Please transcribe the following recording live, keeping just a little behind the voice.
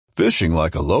Fishing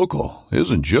like a local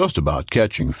isn't just about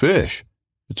catching fish.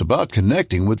 It's about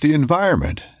connecting with the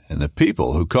environment and the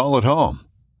people who call it home.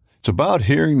 It's about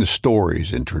hearing the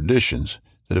stories and traditions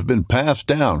that have been passed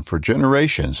down for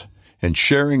generations and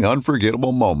sharing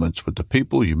unforgettable moments with the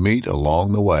people you meet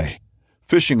along the way.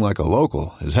 Fishing like a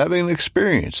local is having an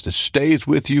experience that stays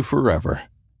with you forever.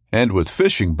 And with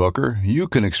Fishing Booker, you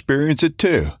can experience it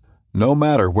too, no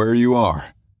matter where you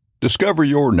are. Discover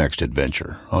your next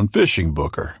adventure on Fishing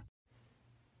Booker.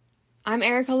 I'm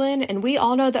Erica Lynn, and we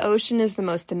all know the ocean is the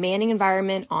most demanding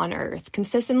environment on Earth,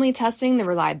 consistently testing the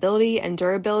reliability and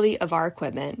durability of our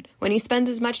equipment. When you spend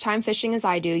as much time fishing as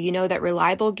I do, you know that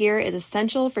reliable gear is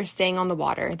essential for staying on the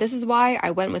water. This is why I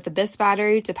went with the Abyss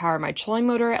battery to power my trolling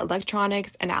motor,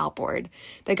 electronics, and outboard.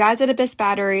 The guys at Abyss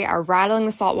Battery are rattling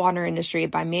the saltwater industry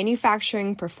by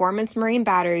manufacturing performance marine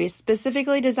batteries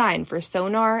specifically designed for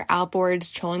sonar,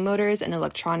 outboards, trolling motors, and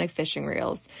electronic fishing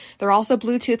reels. They're also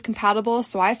Bluetooth compatible,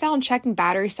 so I found checking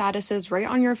battery statuses right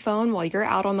on your phone while you're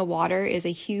out on the water is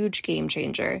a huge game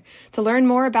changer. To learn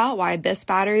more about why Abyss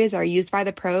batteries are used by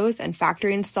the pros and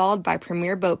factory installed by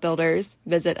premier boat builders,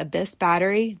 visit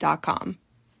abyssbattery.com.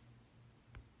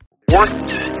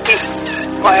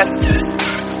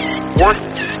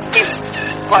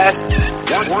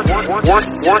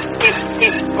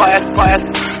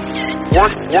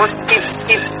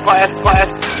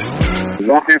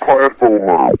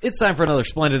 It's time for another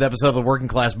splendid episode of the Working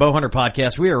Class Bowhunter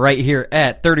Podcast. We are right here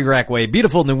at 30 Rack Way,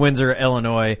 beautiful New Windsor,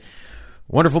 Illinois.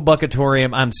 Wonderful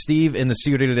Buckatorium. I'm Steve. In the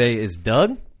studio today is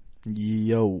Doug.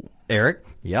 Yo. Eric.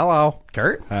 Yellow.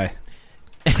 Kurt. Hi.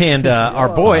 And our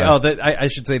boy, I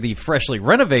should say the freshly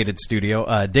renovated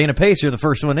studio, Dana Pace. You're the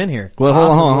first one in here. Well,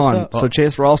 hold on. So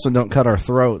Chase Ralston don't cut our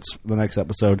throats the next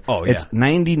episode. Oh, yeah. It's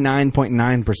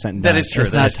 99.9% done. That is true.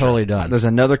 It's not totally done. There's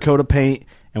another coat of paint,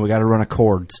 and we got to run a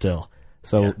cord still.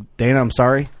 So, yeah. Dana, I'm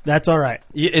sorry. That's all right.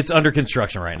 It's under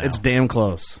construction right now. It's damn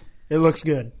close. It looks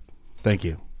good. Thank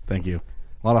you. A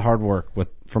lot of hard work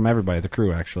from everybody, the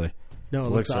crew, actually. No,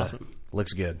 it looks awesome.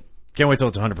 Looks good. Can't wait till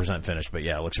it's 100% finished, but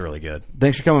yeah, it looks really good.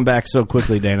 Thanks for coming back so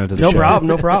quickly, Dana, to the show.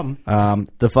 No problem.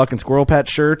 The fucking Squirrel Patch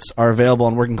shirts are available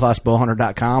on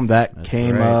workingclassbowhunter.com. That's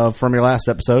came from your last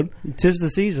episode. 'Tis the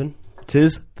season.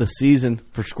 'Tis the season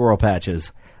for Squirrel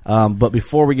Patches. But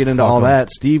before we get into all that,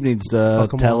 Steve needs to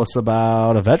tell us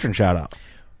about a veteran shout-out.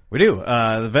 We do.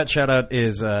 The vet shout-out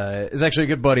is actually a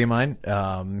good buddy of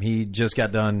mine. He just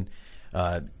got done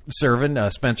serving,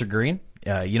 Spencer Green.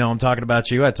 You know I'm talking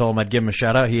about you. I told him I'd give him a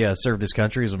shout-out. He served his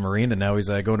country as a Marine, and now he's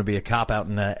going to be a cop out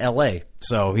in L.A.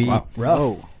 So he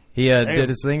did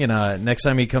his thing, and next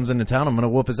time he comes into town, I'm going to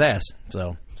whoop his ass.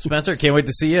 So, Spencer, can't wait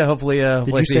to see you. Hopefully I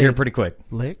see you here pretty quick.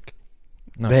 Lick?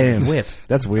 No, Damn. whip.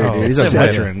 That's weird, dude. He's a a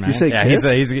veteran, man. You say Yeah, kiss?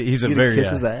 he's a very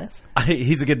kiss his ass?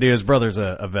 he's a good dude. His brother's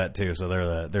a vet too, so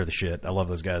they're the shit. I love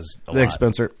those guys a Thanks, lot.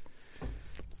 Spencer.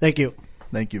 Thank you.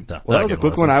 Thank you. Well, that was a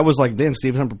quick one. I was like, damn,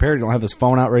 Steve's unprepared. You don't have his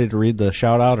phone out ready to read the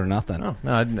shout-out or nothing. Oh,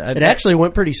 no, It actually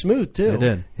went pretty smooth, too. I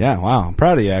did. Yeah, wow. I'm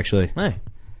proud of you, actually. Hey.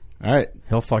 All right.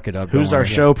 He'll fuck it up. Who's our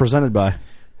show presented by?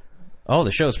 Oh,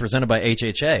 the show is presented by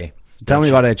HHA. Tell me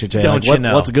about HHA. Don't you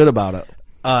know? What's good about it?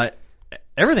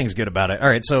 Everything's good about it. All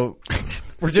right, so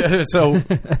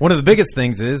one of the biggest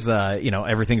things is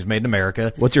everything's made in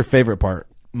America. What's your favorite part?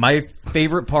 My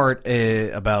favorite part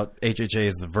about HHA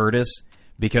is the Virtus,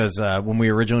 because when we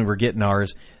originally were getting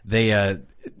ours,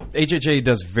 HHA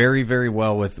does very, very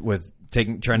well with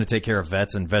trying to take care of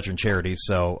vets and veteran charities.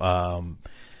 So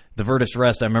the Virtus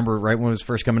Rest, I remember right when it was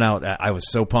first coming out, I was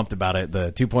so pumped about it.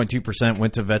 The 2.2%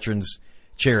 went to veterans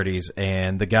charities,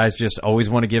 and the guys just always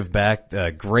want to give back.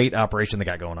 Great operation they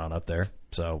got going on up there.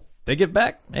 So they give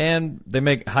back, and they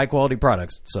make high-quality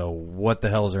products. So what the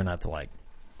hell is there not to like?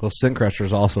 Well, Scent Crusher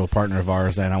is also a partner of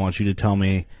ours, and I want you to tell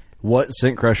me what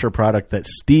Scent Crusher product that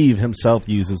Steve himself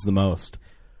uses the most.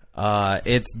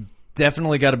 It's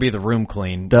definitely got to be the Room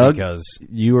Clean. Doug, because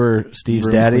you are Steve's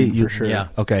Room daddy? Clean for sure. Yeah.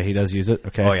 Okay, he does use it.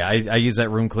 Okay. Oh, yeah. I use that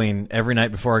Room Clean every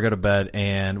night before I go to bed,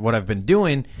 and what I've been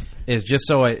doing is just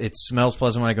so it smells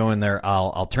pleasant when I go in there,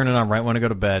 I'll turn it on right when I go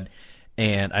to bed,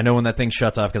 and I know when that thing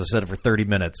shuts off because I set it for 30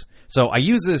 minutes. So I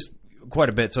use this quite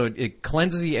a bit, so it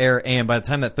cleanses the air, and by the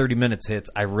time that 30 minutes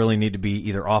hits, I really need to be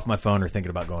either off my phone or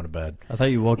thinking about going to bed. I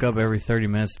thought you woke up every 30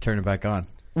 minutes to turn it back on.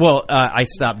 Well, I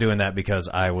stopped doing that because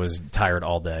I was tired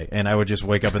all day, and I would just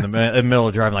wake up in the middle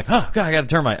of driving like, oh, God, I got to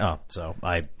turn my... Oh, so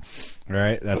I...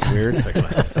 Right, that's weird.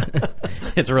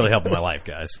 It's really helping my life,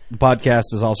 guys. The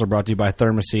podcast is also brought to you by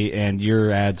Thermoset, and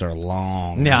your ads are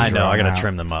long. Yeah, I know. I got to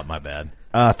trim them up. My bad.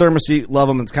 Thermoset, love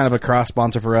them. It's kind of a cross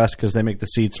sponsor for us because they make the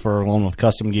seats for Lone Wolf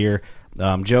Custom Gear.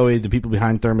 Joey, the people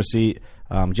behind Thermoset,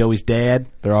 Joey's dad.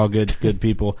 They're all good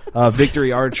people.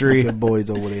 Victory Archery. Good boys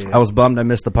over there. I was bummed I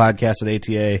missed the podcast at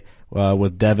ATA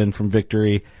with Devin from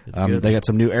Victory. They got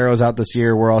some new arrows out this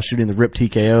year. We're all shooting the RIP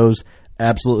TKOs.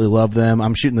 Absolutely love them.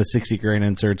 I'm shooting the 60 grain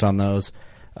inserts on those.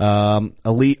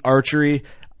 Elite Archery.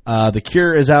 The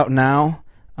Cure is out now.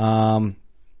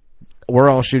 We're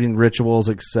all shooting rituals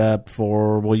except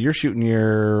for, well, you're shooting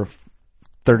your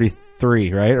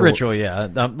 33, right? Ritual, yeah.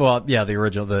 The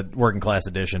original, the working class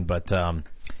edition, but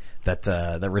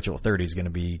that Ritual 30 is going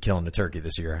to be killing the turkey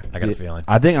this year. I got a feeling.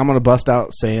 I think I'm going to bust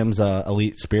out Sam's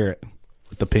Elite Spirit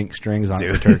with the pink strings on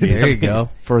it for turkey. There you go.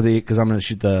 Because I'm going to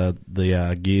shoot the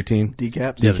guillotine.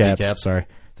 Decaps? Yeah, the decaps. Sorry,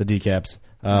 the decaps.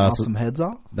 Some heads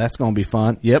off? That's going to be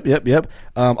fun. Yep.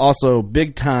 Also,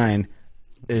 Big Time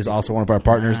is also one of our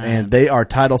partners, and they are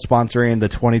title sponsoring the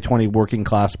 2020 Working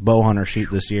Class Bow Hunter shoot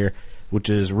this year, which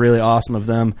is really awesome of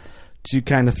them to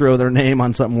kind of throw their name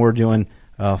on something we're doing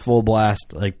full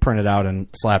blast, like printed out and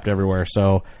slapped everywhere.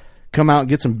 So come out and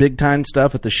get some Big Time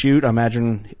stuff at the shoot. I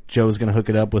imagine Joe's going to hook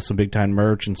it up with some Big Time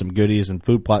merch and some goodies and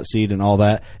food plot seed and all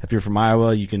that. If you're from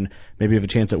Iowa, you can maybe have a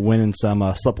chance at winning some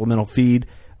supplemental feed.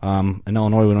 In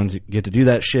Illinois, we don't get to do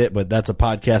that shit, but that's a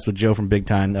podcast with Joe from Big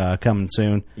Time coming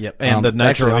soon. Yep, and the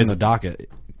Nitro on is the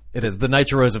docket. It is. The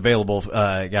Nitro is available,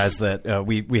 guys. That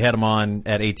we had them on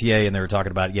at ATA, and they were talking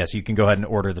about, yes, you can go ahead and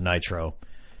order the Nitro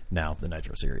now, the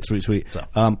Nitro series. Sweet. So.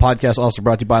 Podcast also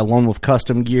brought to you by Lone Wolf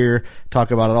Custom Gear.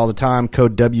 Talk about it all the time.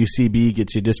 Code WCB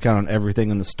gets you a discount on everything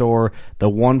in the store.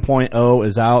 The 1.0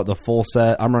 is out, the full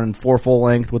set. I'm running 4 full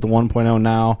length with the 1.0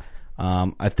 now.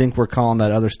 I think we're calling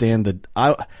that other stand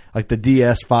like the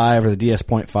DS5 or the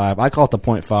DS.5. I call it the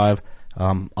 .5.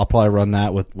 I'll probably run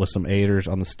that with some aiders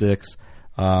on the sticks.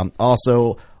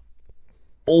 Also,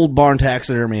 Old Barn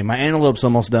Taxidermy. My antelope's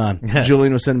almost done.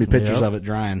 Julian was sending me pictures of it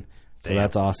drying. So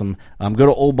that's awesome. Go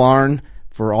to Old Barn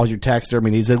for all your taxidermy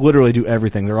needs. They literally do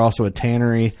everything. They're also a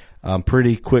tannery.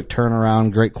 Pretty quick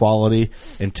turnaround, great quality.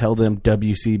 And tell them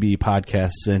WCB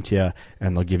Podcast sent you,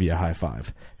 and they'll give you a high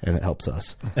five. And it helps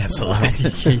us. Absolutely.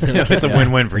 It's a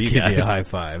win-win for you Give guys. you a high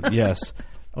five. Yes.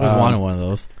 I always wanted one of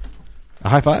those. A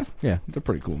high five? Yeah. They're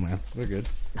pretty cool, man. They're good.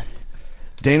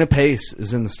 Dana Pace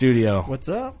is in the studio. What's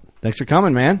up? Thanks for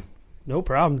coming, man. No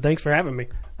problem. Thanks for having me.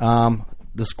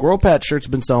 The Squirrel Patch shirts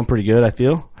have been selling pretty good, I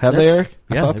feel. Have they, Eric?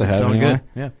 I thought they had. sound Anyway. good.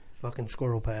 Yeah. Fucking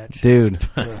Squirrel Patch. Dude.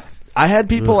 I had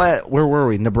people at, where were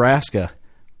we? Nebraska.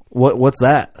 What's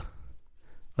that?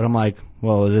 And I'm like,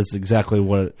 well, it is exactly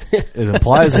what it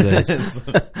implies it is.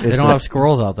 They don't have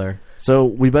squirrels out there. So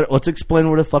let's explain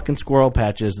what a fucking Squirrel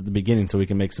Patch is at the beginning so we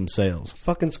can make some sales.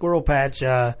 Fucking Squirrel Patch.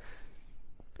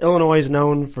 Illinois is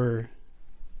known for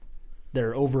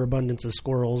their overabundance of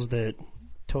squirrels that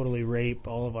totally rape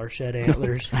all of our shed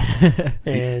antlers.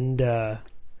 And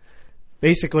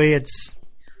basically it's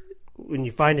when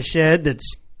you find a shed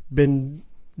that's been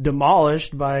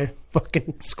demolished by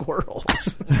fucking squirrels.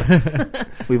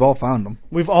 We've all found them.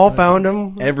 We've all found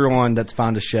them. Everyone that's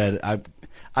found a shed,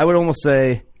 I would almost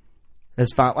say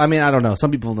has found. I mean, I don't know.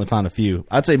 Some people have only found a few.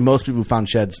 I'd say most people who found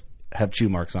sheds have chew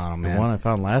marks on them. The Man. one I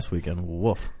found last weekend,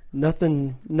 woof.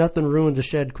 Nothing ruins a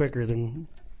shed quicker than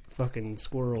fucking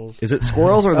squirrels. Is it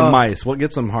squirrels or the mice? What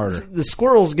gets them harder? The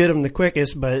squirrels get them the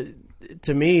quickest, but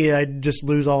to me, I just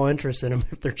lose all interest in them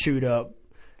if they're chewed up.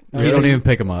 You don't even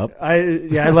pick them up. I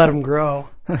let them grow.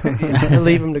 I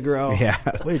leave them to grow. Yeah.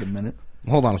 Wait a minute.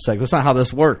 Hold on a sec. That's not how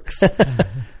this works.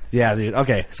 Yeah, dude.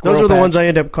 Okay. Squirrel Those are the Patch. ones I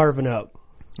end up carving up.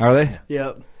 Are they?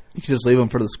 Yep. You can just leave them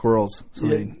for the squirrels, so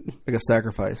they like a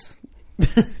sacrifice.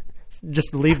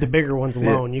 Just leave the bigger ones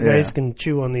alone. You Yeah. guys can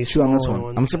chew on these Chew on smaller this one.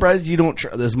 ones. I'm surprised you don't,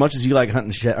 as much as you like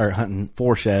hunting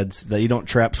for sheds, that you don't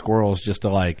trap squirrels just to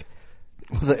like.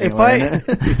 If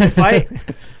I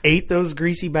ate those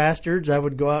greasy bastards, I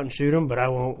would go out and shoot them, but I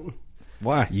won't.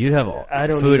 Why? You'd have I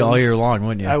don't food even- all year long,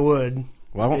 wouldn't you? I would.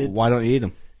 Why don't you eat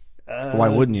them? Why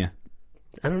wouldn't you?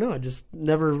 I don't know. I just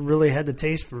never really had the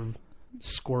taste for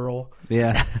squirrel.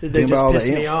 Yeah. They Think just about all piss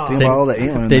the me off. think about all the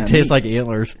antler in They that taste meat. like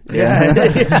antlers. Yeah.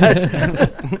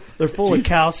 They're full of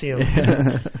calcium.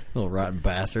 Little rotten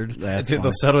bastards. That's They'll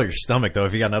funny. settle your stomach, though.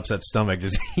 If you got an upset stomach,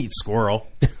 just eat squirrel.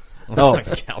 Oh,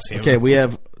 Calcium. okay.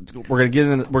 We're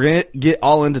gonna get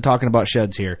all into talking about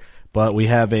sheds here, but we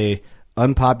have a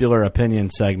unpopular opinion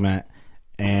segment,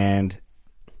 and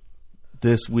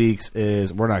this week's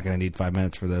is we're not gonna need 5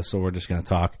 minutes for this, so we're just gonna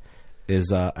talk.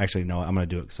 Actually no, I'm gonna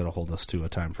do it because it'll hold us to a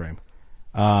time frame.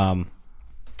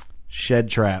 Shed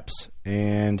traps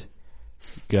and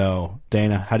go.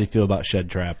 Dana, how do you feel about shed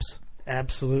traps?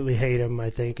 Absolutely hate them. I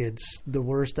think it's the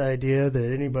worst idea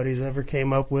that anybody's ever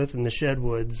came up with in the shed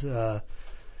woods.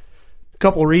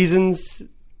 Couple reasons.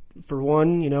 for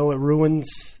one,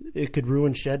 it could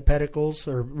ruin shed pedicles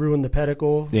or ruin the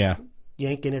pedicle, Yeah.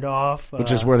 yanking it off.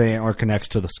 Which is where the antler connects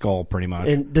to the skull, pretty much.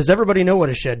 And does everybody know what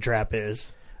a shed trap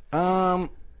is?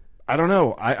 I don't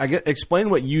know. Explain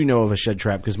what you know of a shed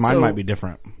trap, because mine So, might be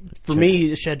different. For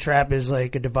me, a shed trap is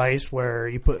like a device where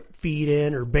you put feed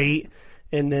in or bait,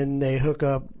 and then they hook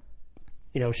up,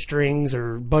 strings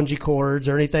or bungee cords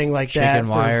or anything like that. Chicken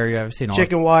wire. Yeah, I've seen all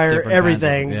Chicken wire, different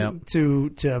everything kinds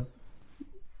of- to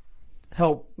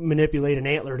help manipulate an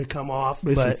antler to come off.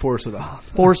 Basically but force it off.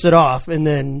 force it off. And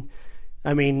then,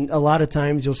 a lot of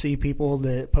times you'll see people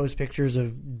that post pictures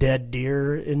of dead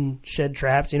deer in shed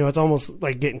traps. It's almost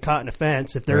like getting caught in a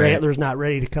fence if their Right. antler's not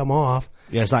ready to come off.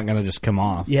 Yeah, it's not going to just come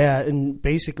off. Yeah, and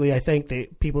basically I think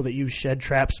that people that use shed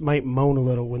traps might moan a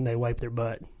little when they wipe their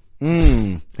butt.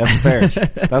 That's fair.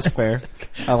 That's fair.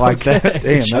 I like that.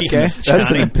 Damn,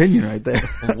 that's an opinion right there.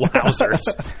 Wowzers.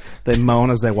 They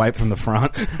moan as they wipe from the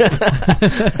front.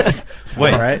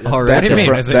 Wait, right? All what right. do you mean?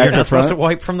 front- Is it back you're to not supposed to front?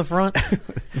 wipe from the front?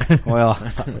 Well,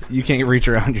 you can't reach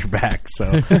around your back, so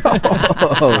it's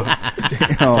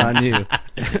Damn. on you.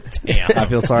 Damn. I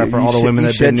feel sorry for You all the shed- women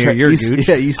you that have been shed near your tra- gooch.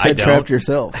 Yeah, you I said don't. trapped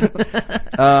yourself.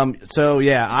 So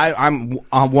yeah, I'm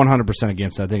 100%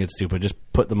 against it. I think it's stupid. Just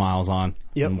put the miles on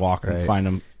Yep. and walk and find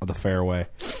them the fair way.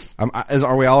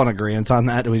 Are we all in agreement on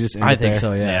that? Do we just end I it think there?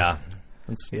 so. Yeah.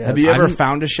 Yeah, Have you ever I'm-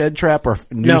 found a shed trap or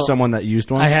knew No. someone that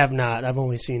used one? I have not. I've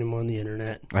only seen them on the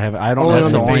internet, I have. I don't Only know.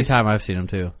 That's the on only face- time I've seen them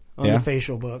too. on Yeah? the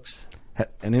facial books.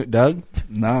 Doug?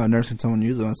 No, I've never seen someone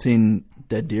use them. I've seen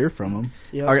dead deer from them.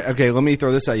 Yep. Okay, let me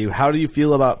throw this at you. How do you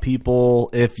feel about people,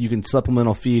 if you can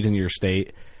supplemental feed in your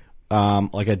state,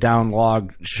 like a down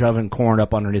log, shoving corn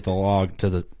up underneath a log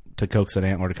to coax an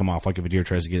antler to come off, like if a deer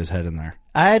tries to get his head in there?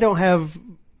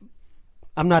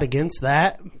 I'm not against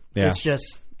that. Yeah. It's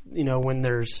just, when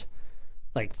there's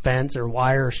like fence or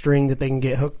wire or string that they can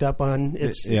get hooked up on,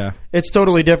 it's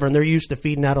totally different. They're used to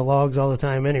feeding out of logs all the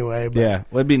time anyway. But Yeah,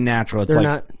 well, it'd be natural. It's they're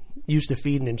like, not used to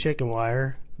feeding in chicken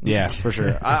wire. yeah, for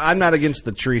sure. I'm not against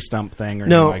the tree stump thing or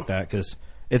No. anything like that, because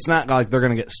it's not like they're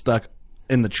going to get stuck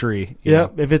in the tree. you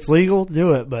Yep. know? If it's legal,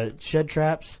 do it. But shed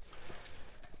traps,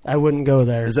 I wouldn't go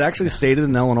there. Is it actually stated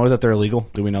in Illinois that they're illegal?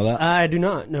 Do we know that? I do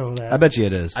not know that. I bet you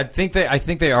it is. I think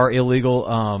they are illegal.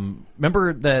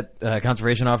 Remember that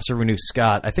conservation officer we knew,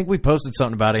 Scott? I think we posted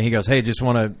something about it. He goes, "Hey, just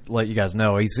want to let you guys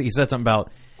know." He said something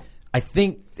about. I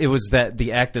think it was that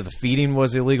the act of the feeding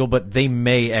was illegal, but they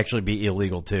may actually be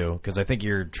illegal too, because I think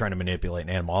you're trying to manipulate an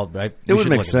animal. It would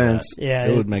make sense. Yeah,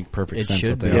 it it- would make perfect it sense. should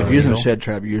What they be. Yeah, are. if you're using a illegal. shed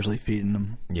trap, you're usually feeding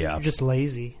them. Yeah. You're just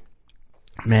lazy.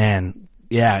 Man,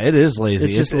 yeah, it is lazy.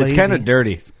 It's just It's lazy. kind of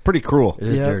dirty. It's pretty cruel. It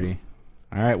is Yep. dirty.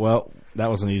 All right, well, that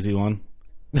was an easy one.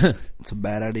 It's a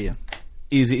bad idea.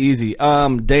 Easy.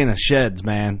 Dana, sheds,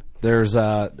 man. There's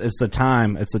it's the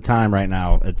time. It's the time right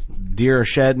now. Deer are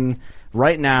shedding.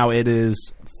 Right now it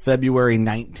is February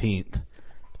 19th.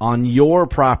 On your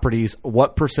properties,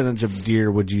 what percentage of deer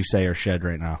would you say are shed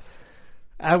right now?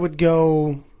 I would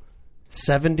go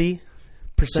 70%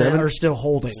 are still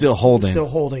holding. Still holding. Still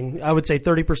holding. I would say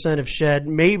 30% of shed,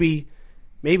 maybe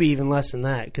even less than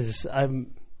that, because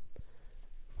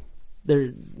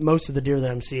most of the deer that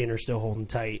I'm seeing are still holding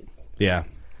tight. Yeah.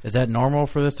 Is that normal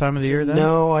for this time of the year? Then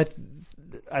No,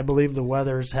 I believe the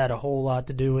weather's had a whole lot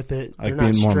to do with it. Like They're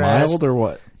not being more stressed. mild or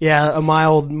what? Yeah, a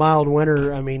mild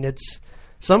winter. I mean, it's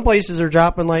some places are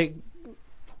dropping like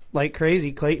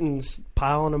crazy. Clayton's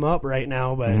piling them up right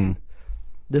now, but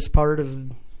this part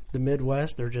of the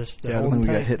Midwest, they're Yeah, I don't holding think we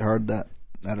tight. got hit hard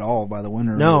at all by the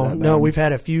winter. No, that no, bad. we've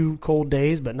had a few cold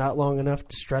days, but not long enough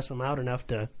to stress them out enough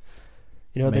to,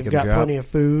 Make they've 'em got drop. plenty of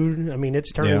food. I mean,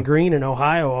 it's turning Yeah. green in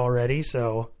Ohio already,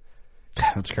 so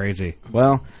That's crazy.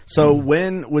 Well, so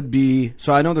when would be?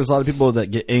 So I know there's a lot of people that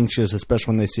get anxious, especially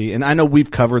when they see. And I know we've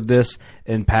covered this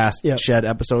in past Yep. shed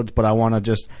episodes, but I want to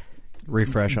just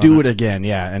refresh. do on it again.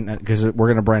 Yeah, and because we're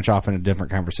going to branch off in a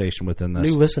different conversation within this.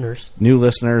 new listeners. New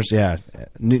listeners, yeah,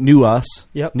 new us,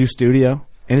 Yep. new studio.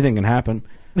 Anything can happen.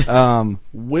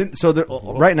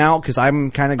 Right now, because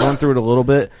I'm kind of going through it a little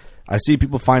bit. I see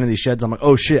people finding these sheds. I'm like,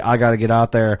 oh shit, I got to get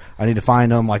out there. I need to find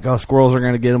them. Like, oh, squirrels are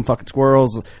going to get them. Fucking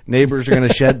squirrels. Neighbors are going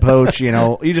to shed poach.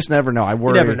 You just never know. I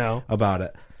worry never know. about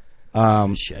it.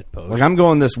 shed post. Like I'm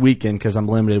going this weekend because I'm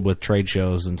limited with trade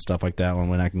shows and stuff like that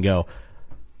when I can go.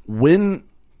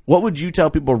 What would you tell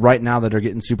people right now that are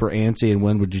getting super antsy, and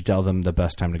when would you tell them the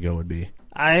best time to go would be?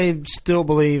 I still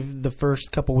believe the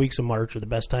first couple weeks of March are the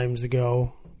best times to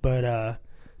go. But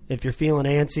if you're feeling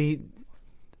antsy,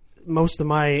 most of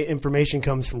my information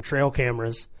comes from trail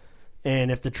cameras.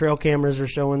 And if the trail cameras are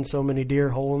showing so many deer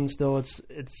holding still, it's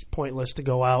pointless to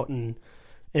go out and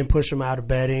and push them out of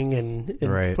bedding and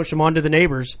Right. push them onto the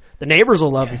neighbors. The neighbors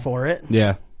will love you for it.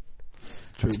 Yeah.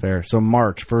 That's fair. So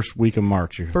March, first week of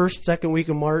March. First, second week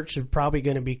of March is probably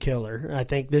going to be killer. I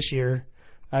think this year,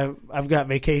 I've got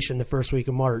vacation the first week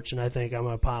of March, and I think I'm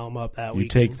going to pile them up that You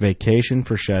week. take vacation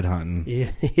for shed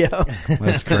hunting. Yeah.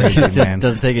 That's crazy, man.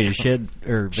 Doesn't take any shed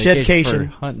or vacation Shedcation.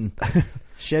 for hunting.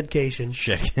 Shedcation.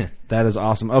 Shit. That is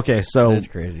awesome. Okay, so That's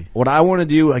crazy. what I want to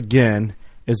do again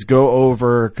is go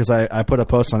over, because I put a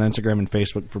post on Instagram and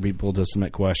Facebook for people to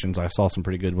submit questions. I saw some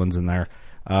pretty good ones in there.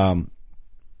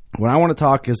 What I want to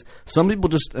talk is some people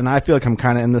just, and I feel like I'm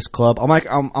kind of in this club. I'm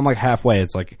like halfway.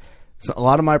 It's like so a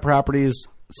lot of my properties,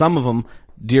 some of them,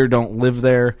 deer don't live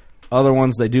there. Other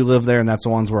ones, they do live there, and that's the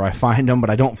ones where I find them, but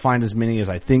I don't find as many as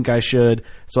I think I should.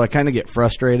 So I kind of get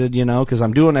frustrated, because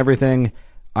I'm doing everything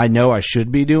I know I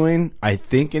should be doing. I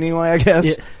think anyway, I guess.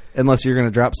 Yeah. Unless you're going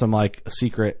to drop some like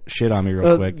secret shit on me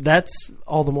real quick. That's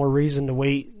all the more reason to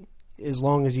wait as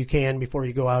long as you can before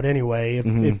you go out anyway.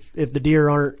 If the deer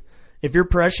aren't, if you're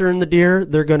pressuring the deer,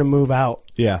 they're going to move out.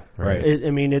 Yeah, right.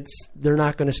 They're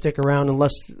not going to stick around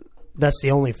unless that's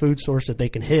the only food source that they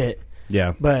can hit.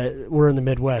 Yeah. But we're in the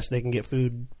Midwest; they can get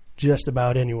food just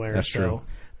about anywhere. That's true.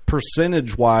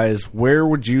 Percentage-wise, where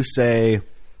would you say,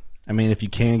 if you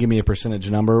can give me a percentage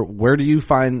number, where do you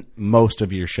find most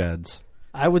of your sheds?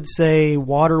 I would say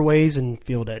waterways and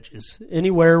field edges,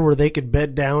 anywhere where they could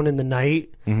bed down in the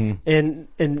night, and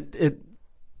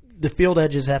the field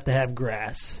edges have to have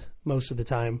grass most of the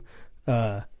time.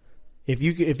 If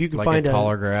you can Like find a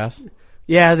taller grass.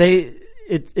 yeah,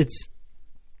 it's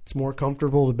more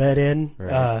comfortable to bed in.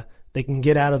 Right. They can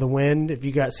get out of the wind. If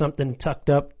you got something tucked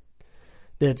up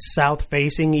that's south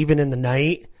facing, even in the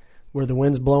night, where the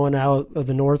wind's blowing out of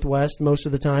the northwest most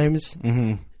of the times.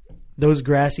 Those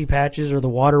grassy patches or the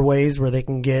waterways where they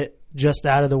can get just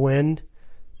out of the wind,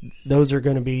 those are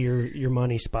going to be your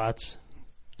money spots.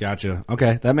 Gotcha.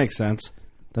 Okay, that makes sense.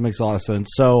 That makes a lot of sense.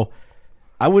 So,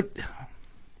 I know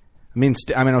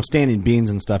standing beans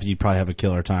and stuff, you'd probably have a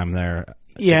killer time there.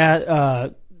 Yeah,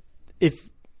 if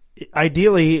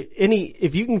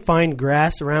you can find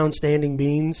grass around standing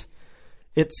beans,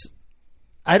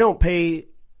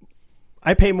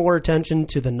 I pay more attention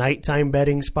to the nighttime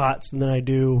bedding spots than I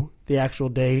do the actual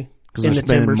day Because in they're the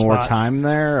spending timber more spots. time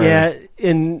there? Or? Yeah,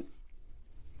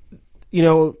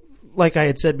 like I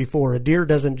had said before, a deer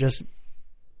doesn't just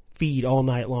feed all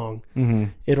night long. Mm-hmm.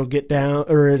 It'll get down,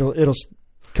 or it'll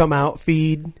come out,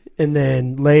 feed, and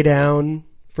then lay down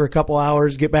for a couple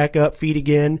hours, get back up, feed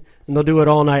again, and they'll do it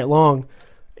all night long.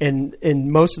 And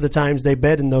most of the times they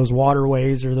bed in those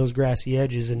waterways or those grassy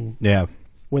edges. And Yeah.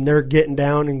 when they're getting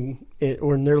down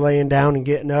when they're laying down and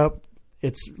getting up,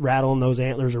 it's rattling those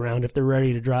antlers around. If they're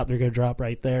ready to drop, they're going to drop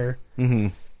right there. Mm-hmm.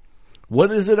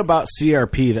 What is it about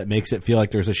CRP that makes it feel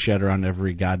like there's a shed around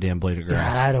every goddamn blade of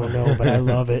grass? I don't know, but I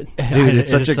love it. Dude, it's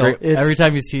such a great... Every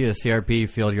time you see a CRP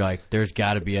field, you're like, there's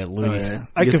got to be at least...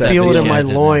 I Get can that feel it in my sheds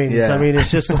in there. loins. Yeah. I mean, it's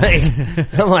just like,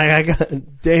 I'm like, Not as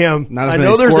I many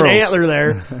know there's an squirrels. antler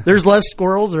there. There's less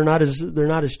squirrels. They're not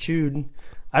as chewed.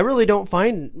 I really don't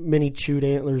find many chewed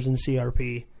antlers in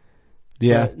CRP.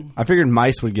 Yeah. But- I figured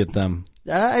mice would get them.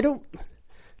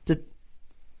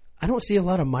 I don't see a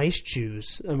lot of mice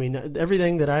chews. I mean,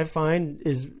 everything that I find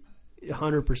is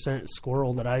 100%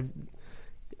 squirrel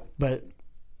but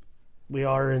we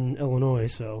are in Illinois,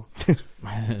 so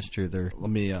That's true. Let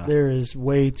me... there is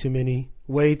way too many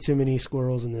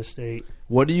squirrels in this state.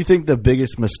 What do you think the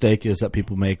biggest mistake is that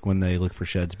people make when they look for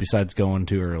sheds, besides going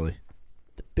too early?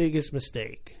 The biggest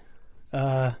mistake.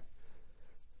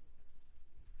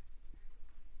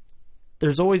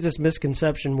 There's always this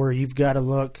misconception where you've got to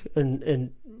look,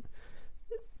 and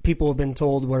people have been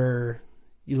told where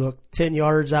you look 10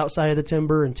 yards outside of the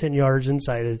timber and 10 yards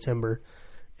inside of the timber.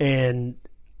 And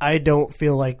I don't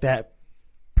feel like that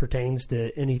pertains to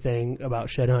anything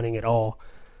about shed hunting at all.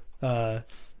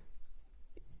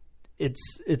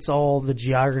 It's all the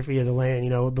geography of the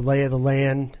land, the lay of the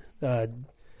land,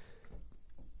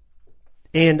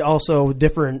 and also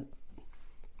different.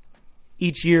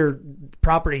 Each year,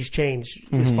 properties change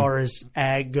as far as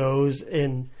ag goes,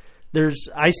 and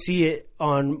I see it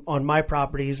on my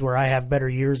properties where I have better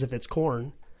years if it's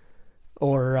corn,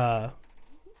 or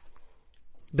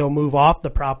they'll move off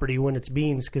the property when it's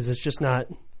beans because it's just not.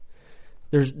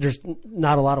 There's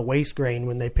not a lot of waste grain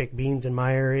when they pick beans in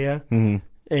my area,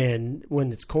 and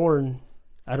when it's corn,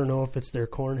 I don't know if it's their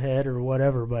corn head or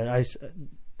whatever, but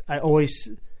I always,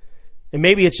 and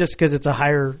maybe it's just because it's a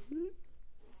higher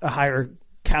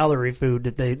calorie food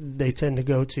that they tend to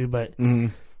go to, but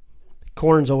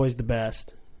corn's always the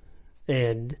best.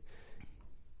 And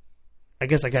I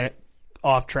guess I got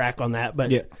off track on that,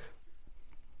 but Yeah.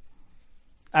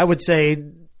 I would say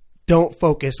don't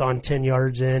focus on 10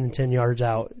 yards in and 10 yards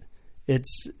out.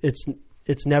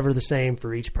 It's never the same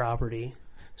for each property.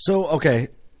 So, okay,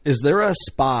 is there a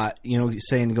spot,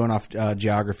 saying going off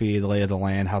geography, the lay of the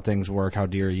land, how things work, how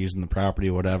deer are using the property,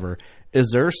 whatever, is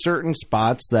there certain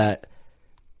spots that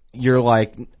you're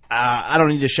like, I don't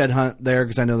need to shed hunt there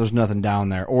because I know there's nothing down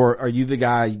there? Or are you the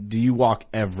guy, do you walk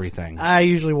everything? I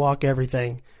usually walk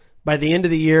everything. By the end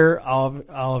of the year,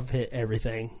 I'll have hit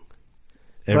everything.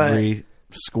 Every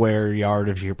square yard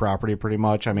of your property, pretty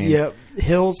much? I mean, yeah,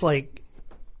 hills like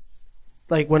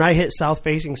when I hit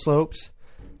south-facing slopes,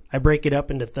 I break it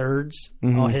up into thirds.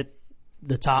 Mm-hmm. I'll hit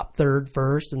the top third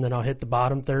first, and then I'll hit the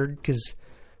bottom third because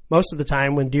most of the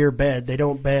time when deer bed, they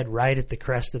don't bed right at the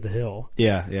crest of the hill.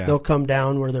 Yeah. They'll come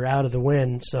down where they're out of the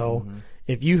wind. So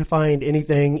if you find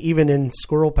anything, even in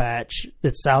squirrel patch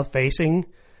that's south-facing,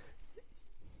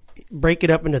 break it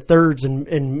up into thirds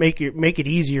and make it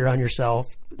easier on yourself.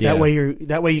 Yeah.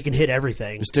 That way you can hit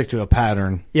everything. You stick to a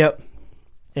pattern. Yep,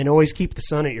 and always keep the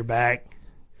sun at your back.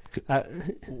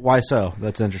 Why so?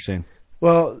 That's interesting.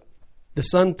 Well, the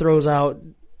sun throws out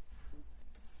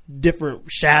different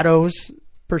shadows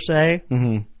per se,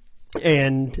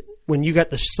 and when you got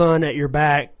the sun at your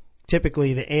back,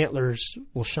 typically the antlers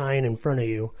will shine in front of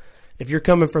you. If you're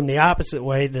coming from the opposite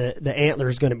way, the antler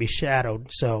is going to be shadowed.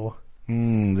 So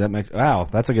Wow,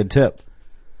 that's a good tip.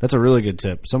 That's a really good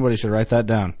tip. Somebody should write that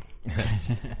down.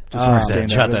 Jot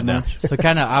that down. So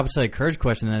kind of opposite of Kurt's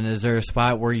question then, is there a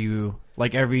spot where you,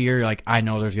 like every year, like I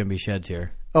know there's going to be sheds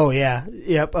here? Oh, yeah.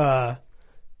 Yep. I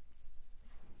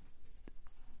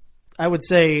would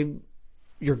say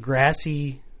your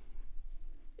grassy...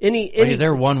 Is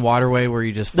there one waterway where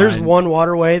you just There's one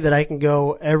waterway that I can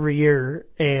go every year,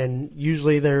 and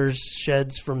usually there's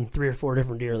sheds from 3 or 4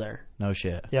 different deer there. No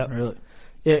shit. Yep. Really?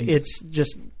 It's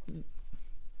just...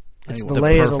 It's the The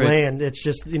lay of the perfect- land. It's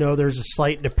just, there's a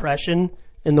slight depression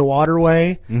in the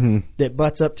waterway that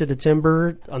butts up to the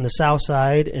timber on the south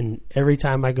side, and every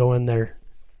time I go in there,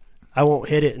 I won't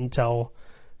hit it until,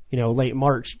 late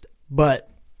March. But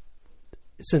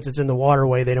since it's in the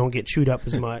waterway, they don't get chewed up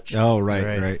as much. Oh,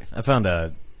 right. I found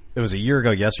it was a year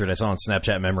ago yesterday. I saw on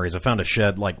Snapchat Memories. I found a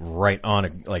shed like right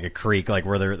on a creek, like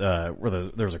where there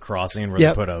was a crossing where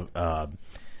they put a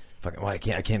I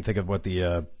can't think of what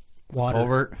the Water.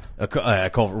 Culvert? a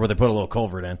culvert where they put a little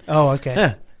culvert in. Oh,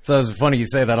 okay. So it's funny you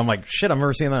say that. I'm like, shit, I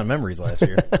remember seeing that in Memories last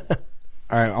year.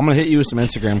 All right, I'm going to hit you with some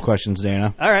Instagram questions,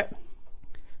 Dana. All right.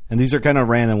 And these are kind of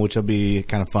random, which will be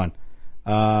kind of fun.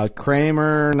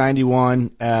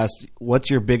 Kramer91 asked, what's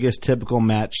your biggest typical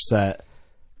match set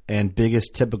and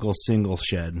biggest typical single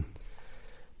shed?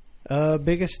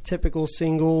 Biggest typical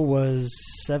single was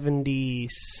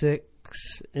 76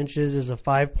 inches as a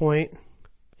 5-point.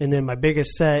 And then my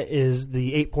biggest set is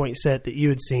the 8-point set that you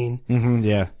had seen. Mm-hmm,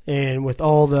 yeah. And with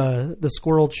all the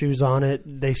squirrel chews on it,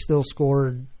 they still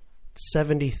scored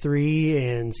 73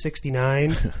 and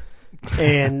 69.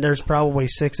 And there's probably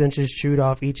 6 inches chewed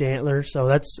off each antler. So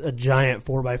that's a giant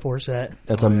 4x4 set.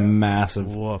 That's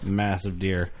massive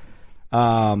deer.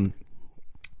 So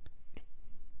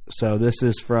this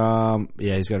is from,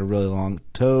 he's got a really long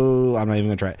toe. I'm not even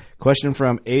going to try it. Question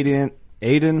from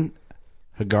Aiden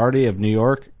Hagarty of New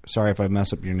York. Sorry if I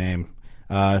mess up your name.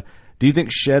 Do you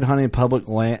think shed hunting public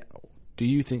land,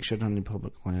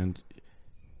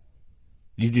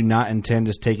 you do not intend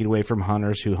to take it away from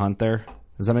hunters who hunt there?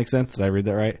 Does that make sense? Did I read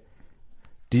that right?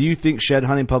 Do you think shed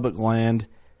hunting public land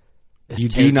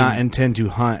do not intend to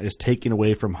hunt is taken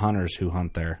away from hunters who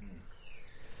hunt there?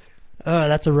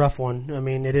 That's a rough one. I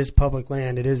mean, it is public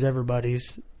land. It is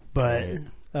everybody's. But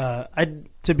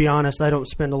to be honest, I don't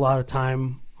spend a lot of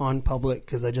time on public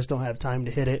because I just don't have time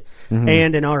to hit it. Mm-hmm.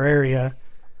 And in our area,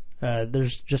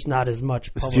 there's just not as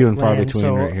much public few and far land. between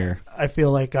so right here. I feel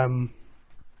like I'm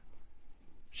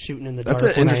shooting in the dark.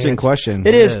 That's an interesting question.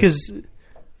 It is because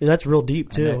that's real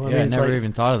deep too. I never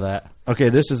even thought of that. Okay,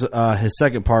 this is his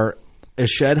second part. Is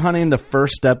shed hunting the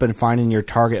first step in finding your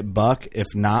target buck? If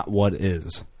not, what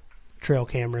is? Trail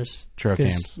cameras. Trail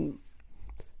cams.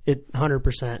 It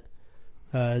 100%.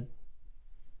 I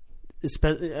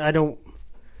don't.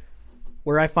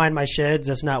 Where I find my sheds,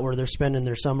 that's not where they're spending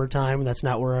their summertime. That's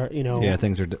not where Yeah,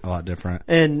 things are a lot different.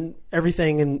 And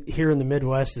everything here in the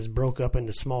Midwest is broke up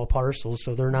into small parcels,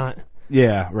 so they're not.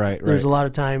 Yeah, right. There's a lot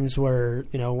of times where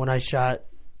when I shot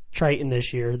Triton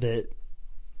this year, that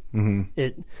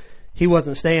he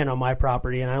wasn't staying on my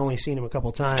property, and I only seen him a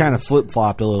couple times. Kind of flip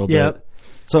flopped a little bit.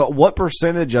 So, what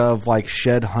percentage of like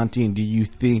shed hunting do you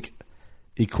think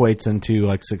equates into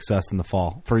like success in the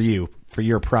fall for you, for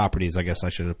your properties? I guess I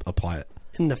should apply it.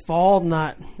 In the fall,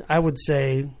 I would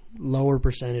say lower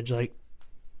percentage, like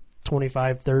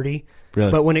 25, 30.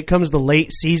 Really? But when it comes to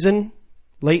late season,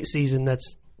 that's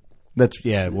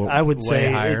Well, I would way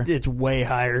say higher. it's way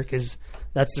higher because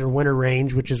that's their winter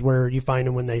range, which is where you find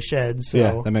them when they shed. So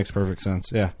yeah, that makes perfect sense.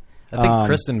 Yeah. I think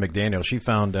Kristen McDaniel, she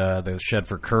found the shed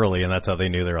for Curly, and that's how they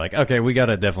knew. They were like, okay, we got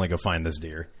to definitely go find this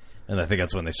deer. And I think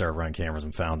that's when they started running cameras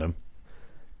and found him.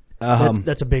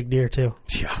 that's a big deer too.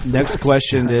 Yeah. Next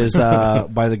question is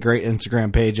by the great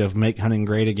Instagram page of Make Hunting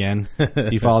Great Again. Do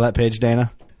you follow that page, Dana?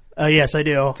 Yes, I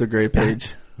do. It's a great page.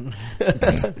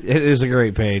 It is a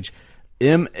great page.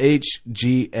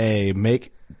 MHGA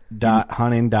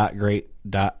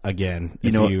make.hunting.great.again.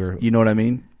 You know what I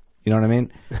mean? You know what I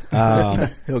mean?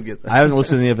 He'll get that. I haven't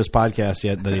listened to any of his podcasts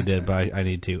yet that he did, but I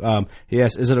need to. He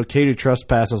asked, is it okay to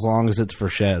trespass as long as it's for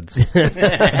sheds?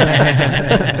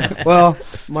 Well,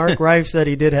 Mark Rife said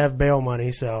he did have bail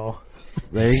money, so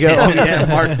There you go. Oh, yeah,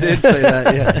 Mark did say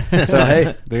that, yeah. So,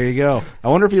 hey, there you go. I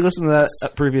wonder if you listened to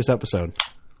that previous episode.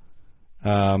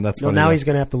 That's funny. now he's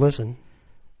going to have to listen.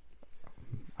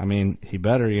 I mean, he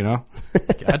better, you know.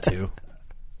 Got to.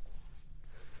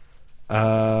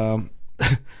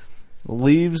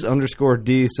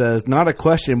 Leaves_D says, not a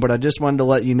question, but I just wanted to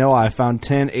let you know I found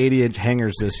 10 80-inch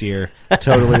hangers this year.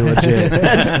 Totally legit.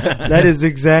 That is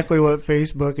exactly what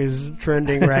Facebook is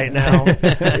trending right now.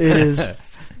 It is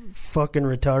fucking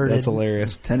retarded. That's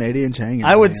hilarious. 1080-inch hangers.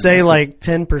 I would man. say That's like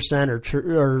 10%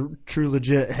 are true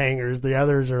legit hangers. The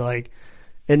others are like,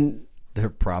 and They're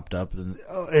propped up.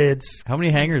 it's How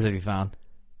many hangers have you found?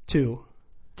 2.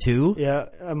 2? Yeah,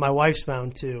 my wife's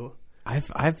found 2.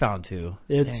 I've found 2.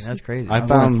 It's- Dang, that's crazy. I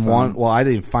found one. Well, I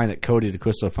didn't find it. Cody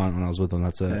DeQuisto found it when I was with him.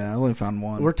 That's it. Yeah, I only found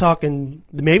one. We're talking.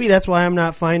 Maybe that's why I'm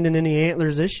not finding any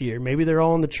antlers this year. Maybe they're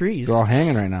all in the trees. They're all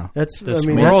hanging right now. That's. The I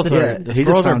mean, squirrels that's are- the, the he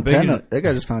squirrels just are found big 10. and- That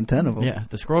guy just found 10 of them. Yeah,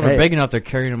 the squirrels Hey. are big enough. They're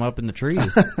carrying them up in the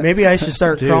trees. maybe I should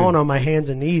start Dude. crawling on my hands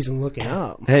and knees and looking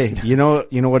up. Hey, you know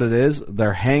what it is?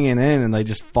 They're hanging in and they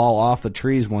just fall off the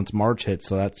trees once March hits.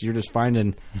 So you're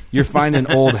finding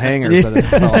old hangers that have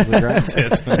fell off the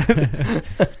ground.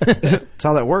 That's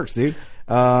how that works, dude.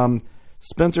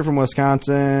 Spencer from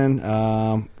Wisconsin.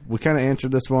 We kind of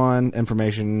answered this one.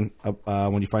 Information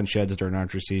when you find sheds during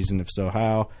archery season. If so,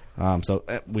 how?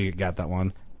 We got that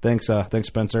one. Thanks,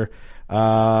 Spencer.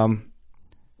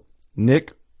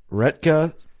 Nick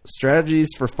Retka. Strategies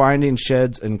for finding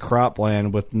sheds in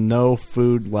cropland with no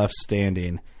food left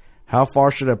standing. How far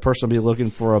should a person be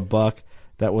looking for a buck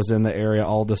that was in the area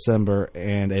all December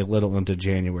and a little into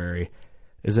January?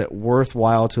 Is it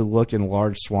worthwhile to look in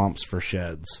large swamps for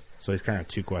sheds? So it's kind of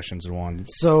 2 questions in one.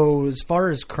 So as far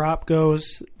as crop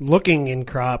goes, looking in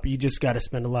crop, you just got to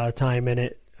spend a lot of time in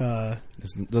it.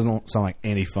 It doesn't sound like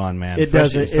any fun, man. It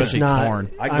doesn't. It's especially not.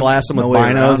 corn. I glass them with no way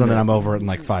binos around and then it. I'm over it in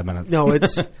like 5 minutes. No,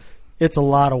 it's a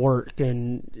lot of work,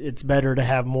 and it's better to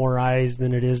have more eyes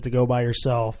than it is to go by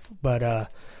yourself. But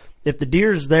if the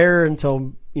deer's there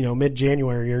until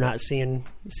mid-January, you're not seeing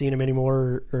them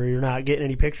anymore, or you're not getting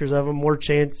any pictures of them, more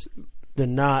chance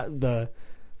than not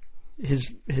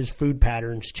his food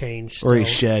patterns change. Or he's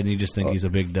So shed and you just think he's a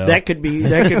big doe. that could be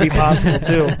possible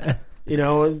too.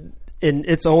 And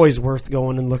it's always worth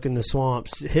going and looking the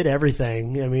swamps. Hit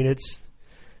everything. I mean,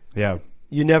 yeah.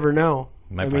 you never know.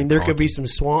 Might I mean, find there could conky. be some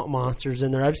swamp monsters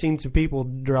in there. I've seen some people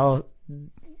draw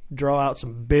out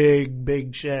some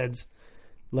big sheds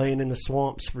laying in the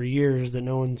swamps for years that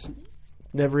no one's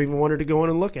never even wanted to go in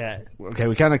and look at. Okay,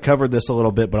 we kind of covered this a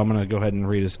little bit, but I'm going to go ahead and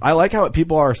read this. I like how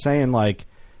people are saying, like,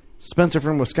 Spencer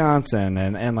from Wisconsin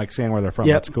and like saying where they're from.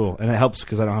 Yep. That's cool. And it helps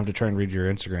because I don't have to try and read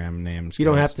your Instagram names. You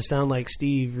don't have to sound like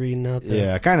Steve reading out the...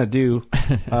 Yeah, I kind of do.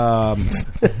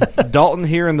 Dalton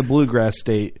here in the Bluegrass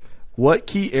State. What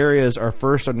key areas are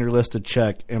first on your list to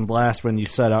check and last when you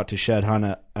set out to shed hunt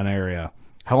an area?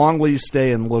 How long will you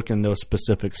stay and look in those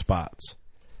specific spots?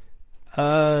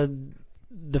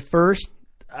 The first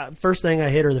thing I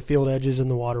hit are the field edges and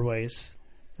the waterways.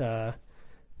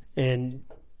 And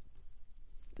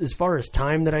as far as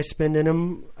time that I spend in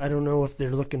them, I don't know if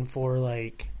they're looking for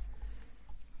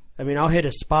I'll hit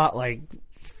a spot like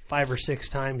 5 or 6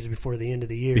 times before the end of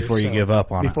the year. Before you give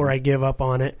up on it. Before I give up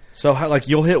on it. So,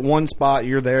 you'll hit one spot,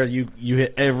 you're there, you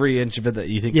hit every inch of it that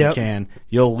you think Yep. you can.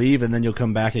 You'll leave, and then you'll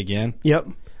come back again. Yep.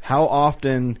 How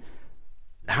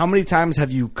many times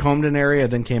have you combed an area,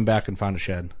 then came back and found a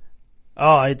shed?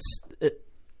 Oh,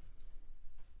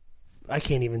 I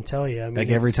can't even tell you. I mean, Like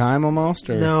every time almost?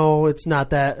 Or? No, it's not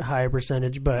that high a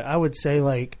percentage, but I would say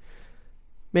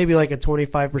maybe like a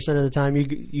 25% of the time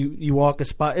you walk a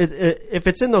spot. If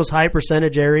it's in those high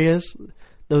percentage areas,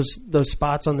 those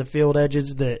spots on the field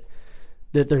edges that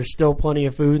there's still plenty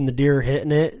of food and the deer are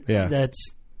hitting it. Yeah.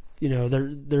 That's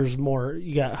there's more.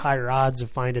 You got higher odds of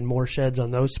finding more sheds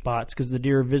on those spots because the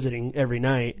deer are visiting every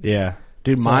night. Yeah,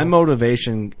 dude. My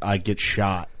motivation, I get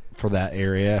shot for that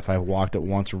area if I walked it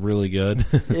once really good,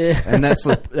 and that's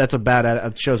a bad.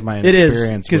 It shows my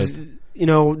inexperience. It is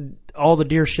because all the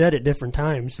deer shed at different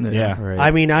times. Yeah, Right.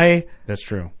 I mean, that's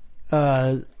true.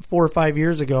 4 or 5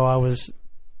 years ago, I was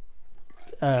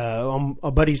on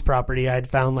a buddy's property. I had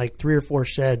found like 3 or 4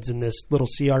 sheds in this little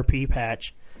CRP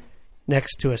patch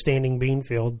next to a standing bean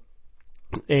field,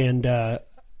 and the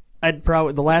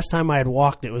last time I had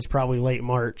walked it was probably late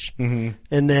March, and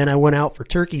then I went out for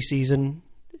turkey season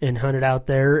and hunted out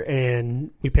there, and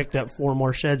we picked up 4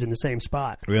 more sheds in the same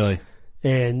spot. Really?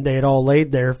 And they had all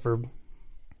laid there for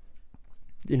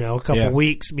a couple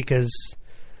weeks because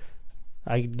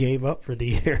I gave up for the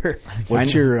year.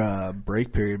 What's your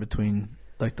break period between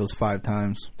like those 5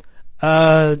 times?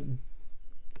 I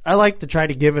like to try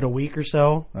to give it a week or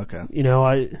so. Okay.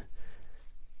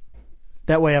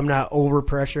 That way I'm not over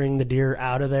pressuring the deer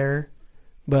out of there.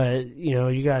 But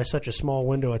you got such a small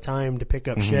window of time to pick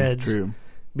up sheds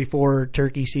before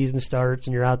turkey season starts,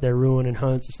 and you're out there ruining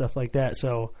hunts and stuff like that.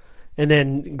 So, and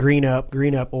then green up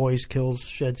always kills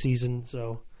shed season.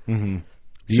 So, Do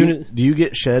you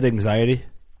get shed anxiety?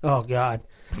 Oh God.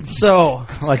 So,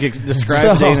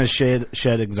 describe Dana's shed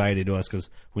anxiety to us because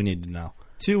we need to know.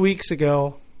 2 weeks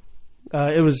ago,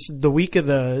 it was the week of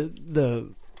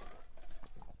the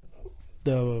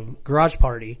garage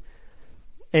party,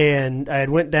 and I had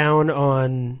went down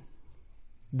on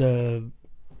the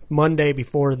Monday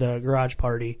before the garage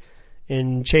party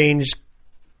and changed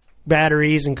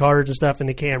batteries and cards and stuff in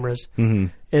the cameras.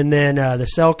 And then the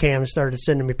cell cam started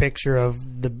sending me a picture of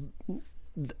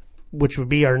which would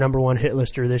be our number 1 hit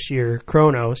lister this year,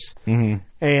 Kronos.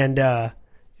 And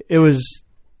it was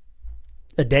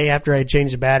a day after I had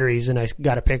changed the batteries, and I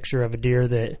got a picture of a deer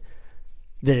that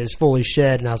is fully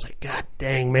shed, and I was like, God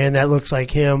dang, man, that looks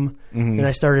like him. And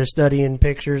I started studying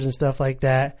pictures and stuff like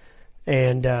that,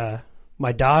 and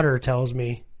my daughter tells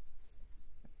me,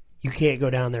 you can't go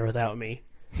down there without me.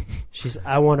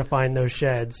 I want to find those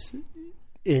sheds.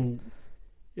 And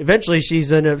eventually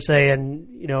she's ended up saying,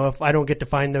 if I don't get to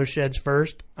find those sheds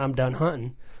first, I'm done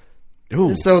hunting.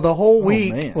 Ooh. So the whole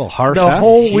week, man. Well, harsh. the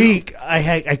whole week,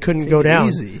 I couldn't go down.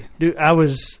 Easy. Dude, I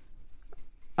was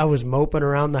moping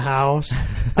around the house.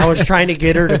 I was trying to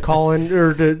get her to call in,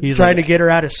 or to get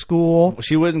her out of school.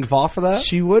 She wouldn't fall for that?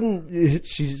 She wouldn't.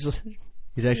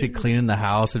 He's actually cleaning the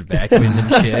house and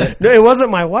vacuuming and shit. No, it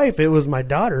wasn't my wife. It was my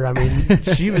daughter. I mean,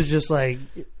 she was just like.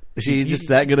 Is she just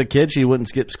that good a kid? She wouldn't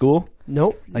skip school?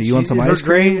 Nope. Like, you want some ice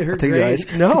cream? Her I'll take your ice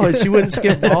grade, no, she wouldn't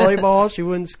skip volleyball. She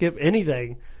wouldn't skip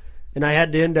anything. And I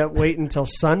had to end up waiting until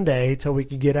Sunday till we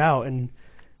could get out. And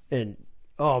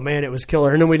oh, man, it was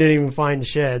killer. And then we didn't even find the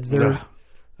sheds.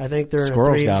 I think they're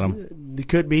Squirrels in a got them. They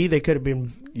could be. They could have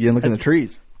been. You didn't look in the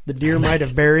trees. The deer might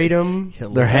have buried them.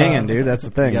 They're hanging, dude. That's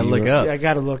the thing. You gotta look up. I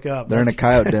got to look up. They're in a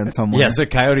coyote den somewhere. Yes, a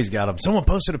coyote's got them. Someone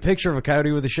posted a picture of a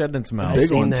coyote with a shed in its mouth. Big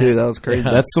seen one that. too. That was crazy.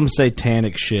 That's some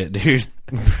satanic shit, dude.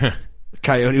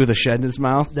 Coyote with a shed in its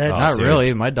mouth? That's, Not dude.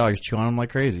 really. My dog's chewing on him like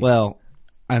crazy. Well,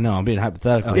 I know. I'm being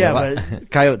hypothetical. yeah,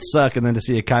 but coyotes suck, and then to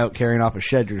see a coyote carrying off a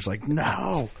shed, you're just like,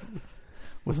 no.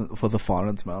 with a fawn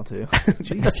in its mouth too.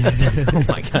 Oh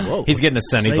my god! Whoa. He's getting a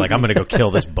scent. He's like, I'm going to go kill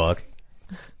this buck.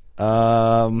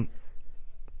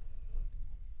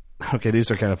 Okay,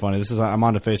 these are kind of funny. I'm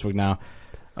on to Facebook now.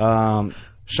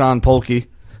 Sean Polke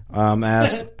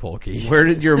asked, Polky. where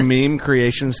did your meme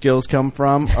creation skills come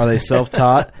from? Are they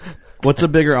self-taught? What's a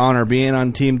bigger honor, being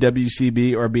on Team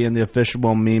WCB or being the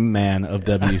official meme man of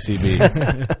WCB?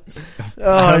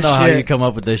 I don't know how you come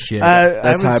up with this shit.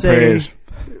 That's I high would say praise.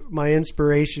 my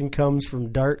inspiration comes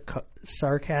from dark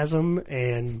sarcasm,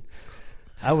 and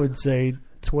I would say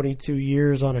 22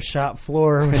 years on a shop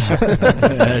floor.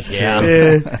 That's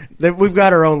That we've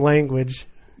got our own language.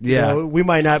 Yeah. We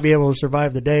might not be able to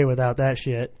survive the day without that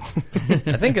shit.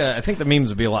 I think the memes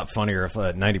would be a lot funnier if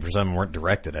 90% of them weren't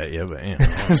directed at you. But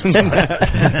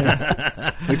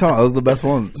We talking those are the best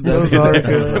ones. Those are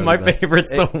good. my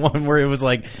favorite's the one where it was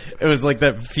like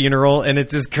that funeral, and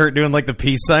it's just Kurt doing like the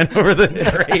peace sign over the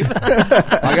grave.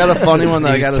 I got a funny one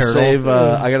that I got to Steve's save.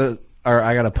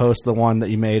 I got to post the one that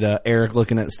you made, Eric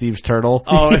looking at Steve's turtle.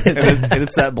 Oh, and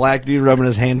it's that black dude rubbing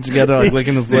his hands together, like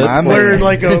licking his lips. I'm Wearing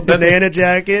like a banana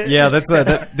jacket. yeah, that's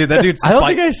that dude. I don't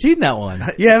think I've seen that one.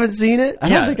 You haven't seen it? I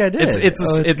don't think I did.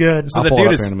 It's good. So I'll the pull it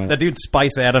dude up here in a minute. that dude's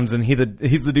Spice Adams, and he's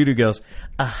the dude who goes,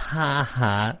 ha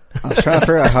ha. I was trying to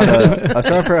figure out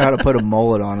how to put a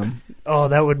mullet on him. Oh,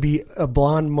 that would be a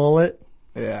blonde mullet.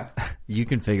 Yeah. You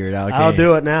can figure it out. I'll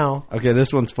do it now. Okay,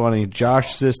 this one's funny.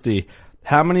 Josh Sisti.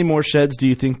 How many more sheds do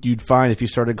you think you'd find if you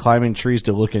started climbing trees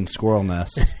to look in squirrel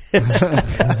nests?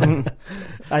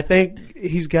 I think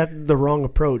he's got the wrong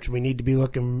approach. We need to be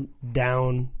looking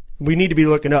down. We need to be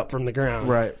looking up from the ground.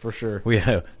 Right, for sure.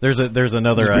 There's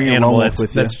another Just bring your animal lone wolf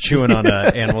with that's you. chewing on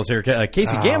animals here.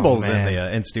 Casey Oh, Gamble's man. in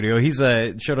the in studio. He's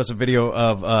showed us a video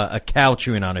of a cow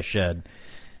chewing on a shed.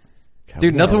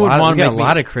 Dude, nothing would want We to got make a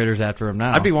lot me. of critters after him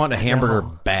now. I'd be wanting a hamburger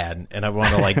bad, and I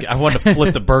want to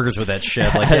flip the burgers with that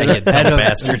shed. Like, yeah, you dumb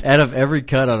bastard. Out of every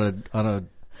cut on a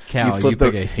cow, you, pick a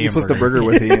hamburger. you flip the burger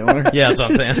with the antler. Yeah, that's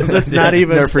what I'm saying. That's not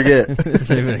even. Never forget. It's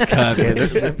not even a cut.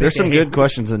 There's some good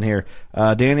questions in here.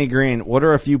 Danny Green, what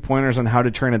are a few pointers on how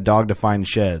to train a dog to find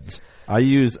sheds? I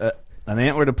use an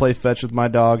antler to play fetch with my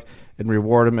dog and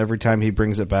reward him every time he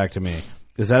brings it back to me.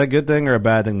 Is that a good thing or a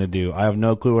bad thing to do? I have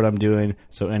no clue what I'm doing,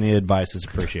 so any advice is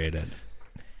appreciated.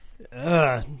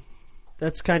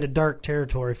 That's kind of dark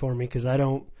territory for me because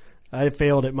I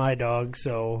failed at my dog,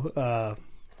 so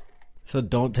So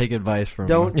don't take advice from.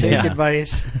 don't take Yeah.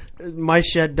 advice. My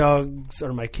shed dogs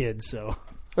are my kids, so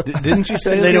Didn't you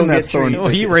say they don't that get thorn- treats.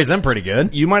 Well, you raise them pretty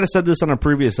good. You might have said this on a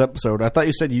previous episode. I thought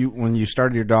you said when you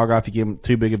started your dog off, you gave him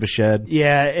too big of a shed.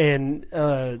 Yeah, and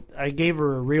I gave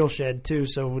her a real shed too.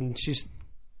 So when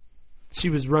she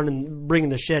was bringing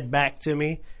the shed back to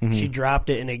me, she dropped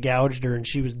it and it gouged her, and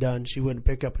she was done. She wouldn't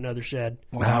pick up another shed.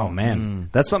 Wow, man.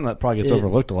 That's something that probably gets It-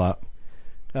 overlooked a lot.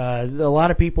 A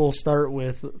lot of people start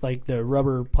with like the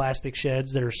rubber plastic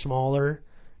sheds that are smaller,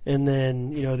 and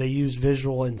then they use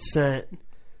visual and scent.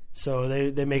 So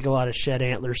they make a lot of shed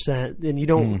antler scent, and you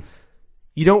don't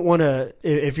want to,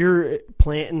 if you're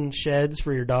planting sheds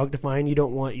for your dog to find, you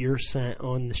don't want your scent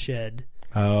on the shed.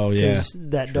 Oh, yeah. 'Cause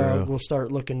that dog will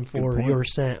start looking for point. your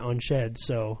scent on sheds.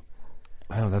 So,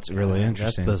 Oh, that's really That's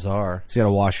interesting. bizarre. So you got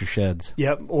to wash your sheds.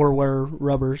 yep, or wear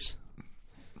rubbers.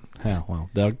 Yeah, well,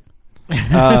 Doug?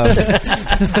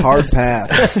 Hard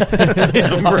pass.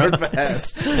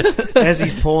 As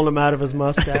he's pulling them out of his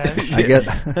mustache. I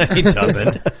get. He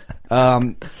doesn't.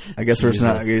 I guess we're just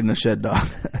not getting a shed dog.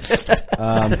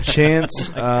 Chance,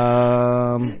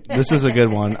 this is a good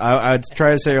one. I'd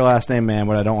try to say your last name, man,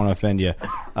 but I don't want to offend you.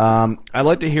 I'd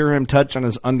like to hear him touch on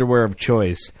his underwear of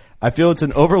choice. I feel it's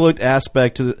an overlooked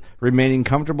aspect to remaining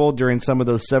comfortable during some of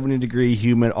those 70-degree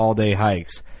humid all-day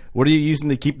hikes. What are you using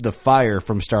to keep the fire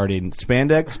from starting?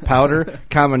 Spandex, powder,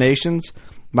 combinations?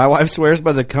 My wife swears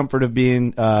by the comfort of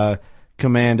being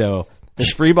commando.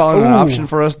 Is free balling an Ooh. option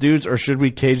for us dudes, or should we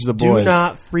cage the boys? Do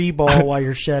not free ball while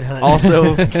you're shed hunting.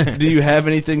 Also, do you have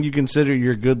anything you consider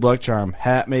your good luck charm?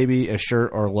 Hat, maybe, a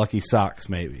shirt, or lucky socks,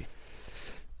 maybe?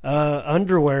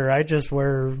 Underwear, I just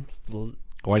wear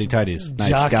Whitey tighties. Nice,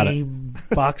 got jockey it.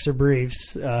 boxer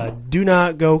briefs. Do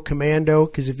not go commando,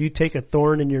 because if you take a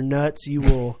thorn in your nuts, you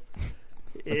will.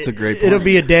 That's a great It'll point.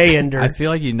 be a day ender. I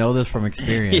feel like you know this from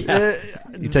experience.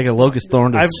 You take a locust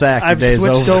thorn to the sack, I've your day's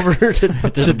switched over. over to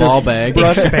To the ball bag.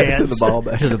 brush to pants. the ball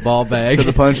bag. To the ball bag. To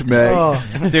the punch bag.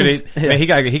 Oh, Dude, man,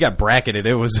 he got bracketed.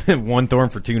 It was one thorn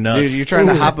for two nuts. Dude, you're trying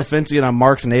to hop a fence to get on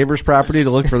Mark's neighbor's property to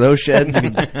look for those sheds. You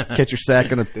can catch your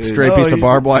sack on a stray Oh, piece of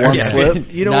barbed wire. One Yeah.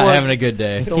 slip. you don't Not want having a good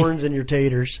day. thorns in your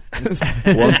taters.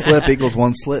 One slip equals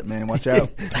one slip, man. Watch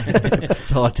out.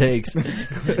 That's all it takes.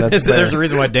 That's There's a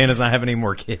reason why Dana's not having any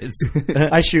more kids.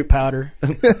 I shoot powder.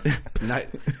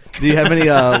 Do you have any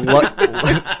luck?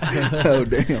 Oh,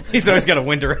 damn. He's always got a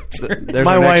wind director. There's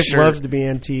My an wife extra- loves to be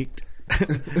antiqued.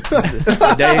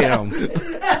 Damn.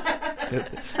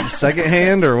 Second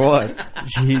hand or what?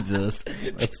 Jesus.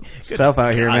 It's tough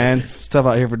out here, man. It's tough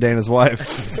out here for Dana's wife.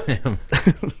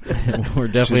 We're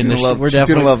definitely She's in the gonna love, we're she's gonna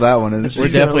definitely love that one, isn't she? we're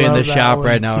definitely in the love that shop one.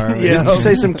 right now, aren't we? Yeah. Did you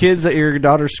say some kids at your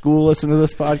daughter's school listen to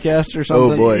this podcast or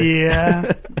something? Oh, boy.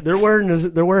 Yeah, they're wearing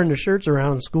the shirts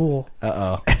around school.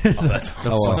 Uh-oh. That's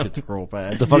The fucking scroll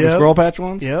pad. The fucking Yep. squirrel patch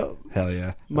ones? Yep, Hell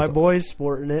yeah. my boy's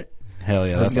sporting it. Hell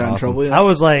yeah. Hasn't That's got in awesome. trouble yet? I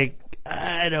was like,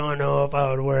 I don't know if I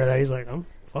would wear that. He's like, I'm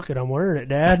wearing it,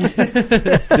 Dad.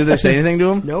 Did they say anything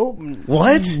to him? Nope.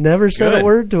 What? Never said Good. a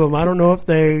word to him. I don't know if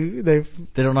they They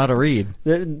don't know how to read.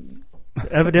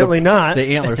 evidently not.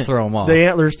 The antlers throw them off. The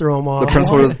antlers throw them off.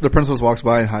 The principal just walks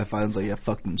by and high fives like, yeah,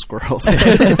 fuck them squirrels.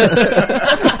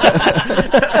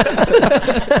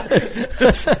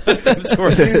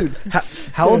 Dude,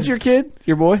 how old's your kid?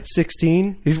 Your boy?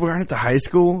 16. He's wearing it to high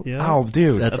school? Yeah. Oh,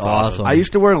 dude. That's awesome. I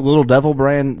used to wear Little Devil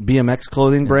brand BMX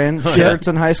clothing brand shirts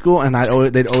in high school, and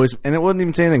they'd always, and it wouldn't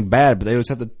even say anything bad, but they always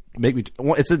have to make me.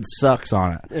 It said "sucks"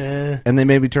 on it, and they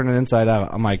made me turn it inside out.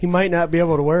 I'm like, He might not be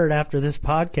able to wear it after this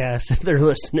podcast if they're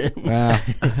listening.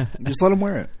 Just let him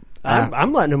wear it.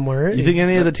 I'm letting him wear it. you think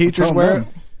any of the teachers Tell wear them.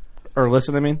 it or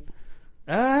listen? I mean,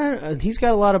 He's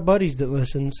got a lot of buddies that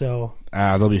listen, so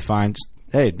they'll be fine. Just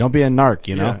Hey, don't be a narc,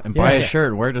 you know? and buy Yeah. a shirt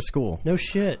and wear it to school. No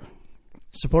shit.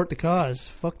 Support the cause.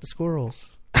 Fuck the squirrels.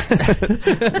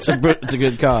 It's a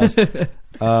good cause.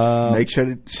 Make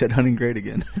shed hunting great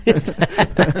again.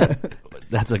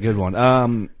 That's a good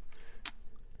one.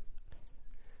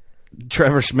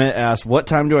 Trevor Schmidt asked, what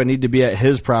time do I need to be at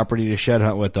his property to shed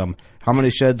hunt with him? How many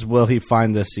sheds will he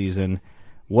find this season?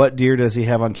 What deer does he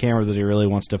have on camera that he really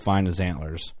wants to find his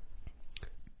antlers?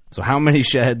 So how many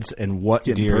sheds and what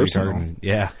Getting deer are you personal. targeting?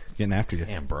 Yeah, getting after you.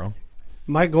 Damn, bro.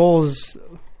 My goal is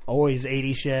always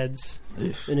 80 sheds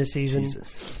in a season.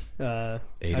 Jesus. 80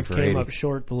 I've for came 80. up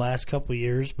short the last couple of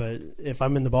years, but if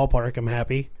I'm in the ballpark, I'm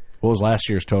happy. What was last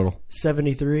year's total?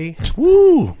 73.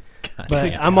 Woo!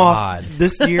 But I'm off.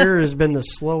 This year has been the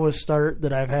slowest start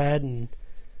that I've had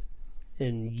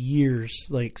in years,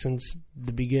 like since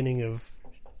the beginning of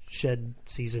shed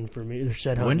season for me. Or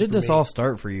shed hunting When did for this me. all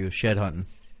start for you, shed hunting?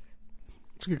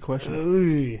 That's a good question.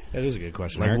 Ooh. That is a good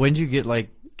question. Like, when did you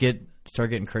start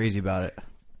getting crazy about it?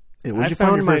 Hey, where'd I you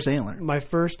find your found first antler? my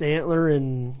first antler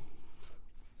in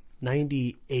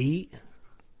 98.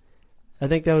 I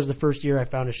think that was the first year I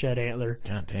found a shed antler.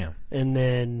 God damn. And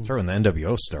then That's when the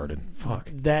NWO started. Fuck.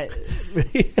 that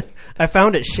I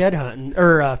found it shed hunting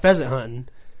or pheasant hunting.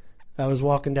 I was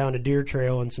walking down a deer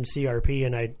trail on some CRP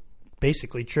and I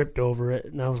basically tripped over it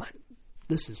and I was like,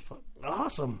 this is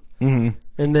awesome. Mm-hmm.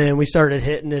 And then we started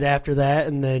hitting it after that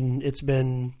and then it's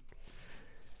been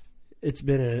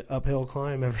an uphill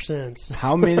climb ever since.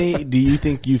 How many do you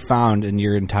think you found in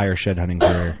your entire shed hunting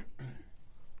career?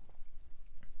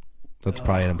 That's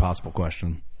probably an impossible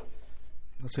question.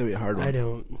 That's gonna be a hard one. I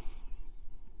don't.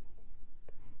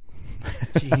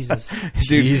 Jesus.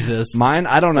 Dude, Jesus. mine,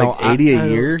 I don't know. Like 80 a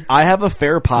year. I have a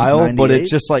fair pile, but 98? it's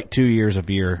just like 2 years of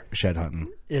year shed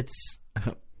hunting. It's.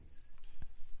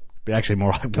 Actually,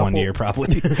 more like 1 year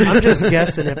probably. I'm just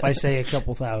guessing if I say a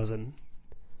couple thousand.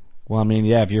 Well, I mean,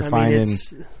 yeah, if you're finding,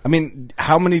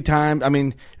 how many times? I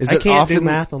mean, is I it can't often? do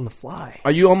math on the fly.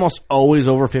 Are you almost always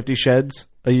over 50 sheds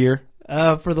a year?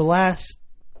 For the last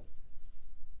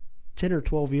 10 or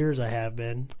 12 years, I have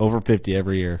been. Over 50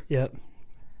 every year. Yep.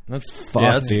 That's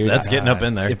Fuck, dude. That's getting up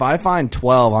in there. If I find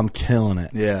 12, I'm killing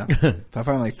it. Yeah. If I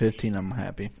find like 15, I'm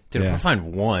happy. Dude, Yeah. if I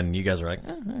find one, you guys are like,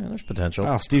 there's potential.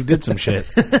 Oh, Steve did some shit.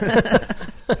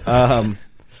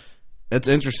 That's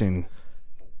interesting.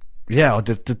 Yeah,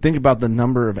 to think about the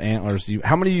number of antlers.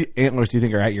 How many antlers do you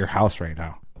think are at your house right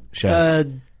now? Sheds.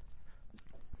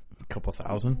 A couple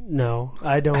thousand? No,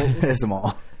 I don't. It's them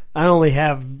all. I only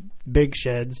have big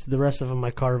sheds. The rest of them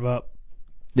I carve up.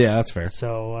 Yeah, that's fair.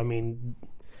 So, I mean,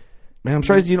 Man, I'm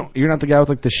surprised you're not the guy with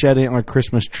like the shed antler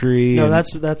Christmas tree. no, and-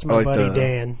 that's my like buddy the-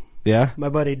 Dan. yeah. My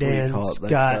buddy What do you Dan's call it? Like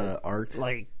got the arc?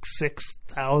 like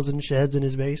 6,000 sheds in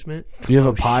his basement. You have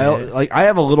a pile. shit. Like I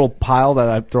have a little pile that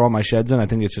I throw all my sheds in. I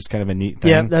think it's just kind of a neat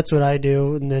thing. Yeah, that's what I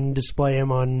do, and then display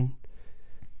them on.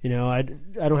 You know, I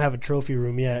don't have a trophy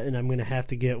room yet, and I'm going to have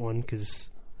to get one because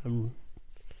I'm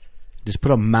Just put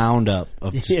a mound up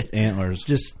of just Yeah. antlers.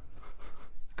 just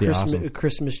Be Christmas, awesome. a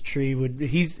Christmas tree would.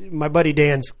 He's my buddy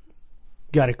Dan's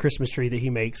got a Christmas tree that he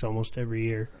makes almost every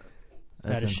year.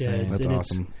 That's out of insane. sheds. That's and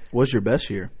awesome. What's your best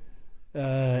year?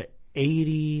 It's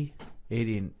 80,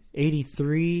 80 and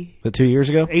 83, But 2 years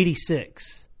ago,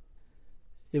 86.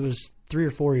 It was 3 or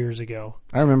 4 years ago.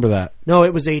 I remember that. No,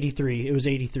 it was 83. It was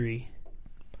 83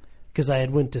 because I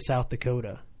had went to South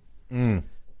Dakota. I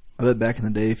bet back in the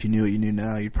day, if you knew what you knew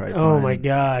now, you'd probably Oh find my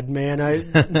God, man!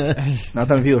 not that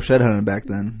many people shed hunting back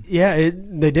then.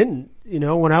 They didn't. You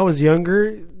know, when I was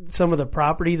younger, some of the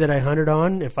property that I hunted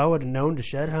on, if I would have known to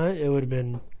shed hunt, it would have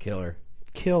been killer.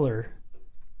 killer.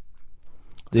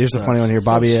 Here's the funny one here.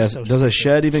 Bobby asks, does a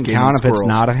shed even Skinny count if it's squirrels.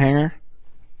 not a hanger?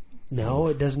 No,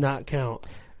 it does not count.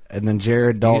 And then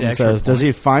Jared Dalton extra says, does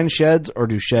he find sheds or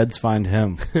do sheds find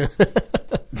him?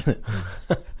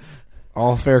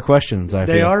 All fair questions, I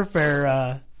They feel. are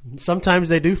fair. Sometimes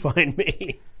they do find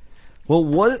me. Well,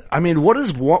 what's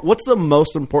the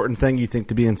most important thing you think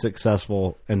to being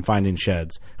successful in finding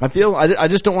sheds? I feel I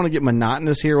just don't want to get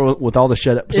monotonous here with all the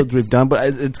shed episodes we've done, but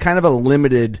it's kind of a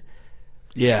limited.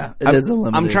 Yeah, it is a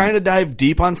limited. I'm trying to dive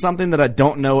deep on something that I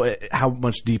don't know how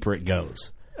much deeper it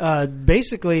goes.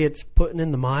 Basically, it's putting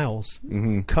in the miles,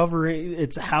 covering.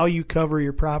 It's how you cover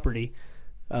your property.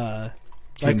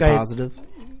 Keeping positive.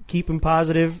 Keep them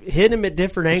positive, hit them at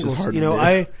different Which is angles. hard You to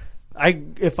know,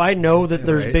 do. if I know that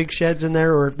there's right. big sheds in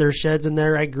there, or if there's sheds in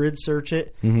there, I grid search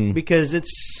it because it's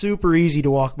super easy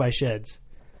to walk by sheds.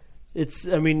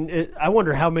 I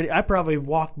wonder how many. I probably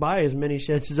walked by as many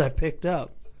sheds as I picked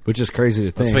up. Which is crazy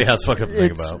to think. That's what has fucked up to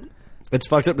think It's- about. It's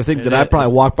fucked up to think that I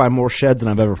probably walked by more sheds than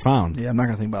I've ever found. Yeah, I'm not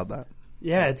gonna think about that.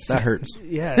 Yeah, That hurts.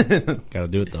 Yeah, Got to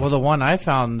do it though. Well, the one I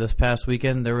found this past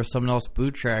weekend, there was some else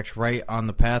boot tracks right on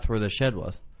the path where the shed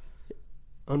was.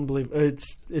 unbelievable.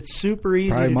 It's super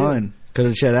easy. Probably to mine. Could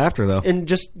have shed after though. do. And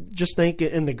just think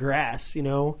in the grass. You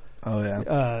know, Oh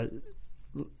yeah.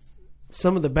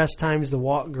 some of the best times to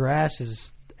walk grass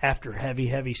is after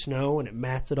heavy snow and it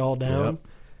mats it all down.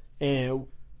 And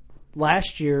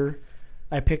last year,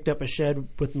 I picked up a shed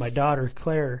with my daughter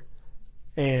Claire,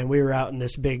 and we were out in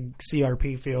this big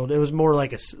CRP field. It was more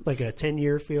like a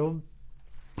 10-year field,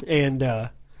 and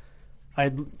the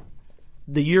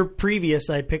year previous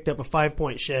I picked up a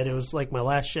 5-point shed. It was like my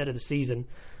last shed of the season,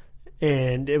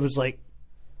 and it was like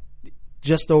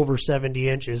just over 70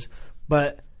 inches,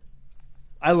 but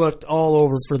I looked all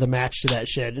over for the match to that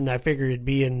shed, and I figured it'd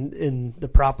be in the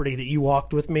property that you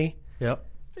walked with me. Yep.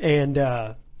 And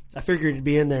I figured it'd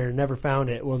be in there and never found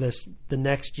it. Well, the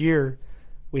next year,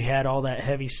 we had all that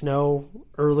heavy snow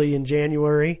early in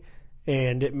January,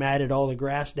 and it matted all the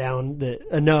grass down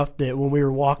enough that when we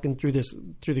were walking through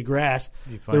the grass,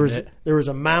 there was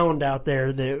a mound out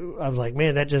there that I was like,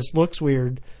 man, that just looks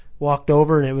weird. Walked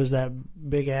over, and it was that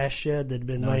big ass shed that had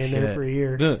been laying there for a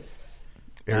year.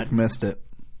 Eric missed it.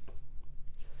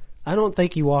 I don't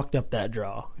think he walked up that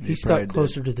draw. He probably stuck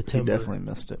closer did. to the timber. He definitely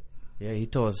missed it. Yeah, he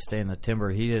told us to stay in the timber.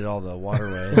 He did all the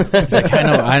waterways. He's like,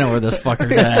 I know where this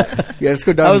fucker's at. Yeah, let's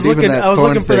go down. I was deep in that thorn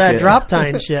looking for that thicket. drop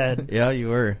tine shed. Yeah, you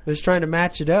were. I was trying to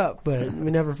match it up, but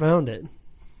we never found it.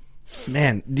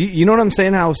 Man, you know what I'm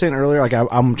saying? I was saying earlier, like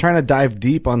I'm trying to dive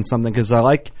deep on something because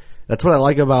that's what I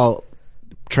like about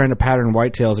trying to pattern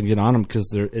whitetails and get on them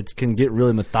because it can get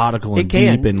really methodical and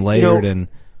deep and layered. And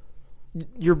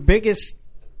your biggest,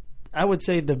 I would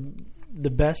say the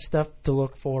best stuff to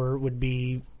look for would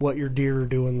be what your deer are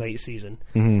doing late season.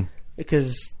 Mhm.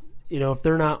 Because, if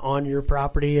they're not on your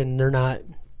property and they're not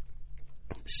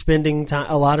spending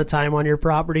a lot of time on your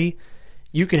property,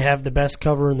 you could have the best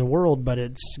cover in the world, but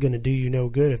it's going to do you no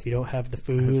good if you don't have the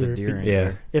food.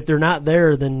 Or if they're not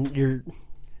there, then you're...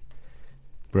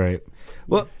 Right.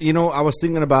 Well, I was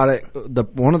thinking about it.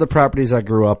 One of the properties I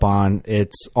grew up on,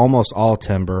 it's almost all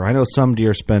timber. I know some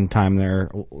deer spend time there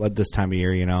at this time of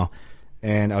year,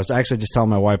 And I was actually just telling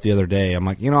my wife the other day, I'm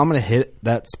like, I'm going to hit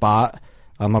that spot.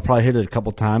 I'll probably hit it a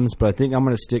couple times, but I think I'm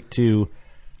going to stick to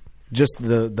just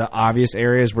the obvious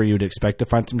areas where you'd expect to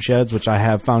find some sheds, which I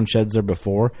have found sheds there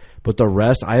before. But the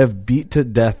rest, I have beat to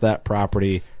death that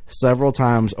property several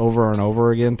times over and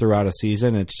over again throughout a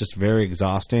season. It's just very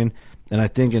exhausting. And I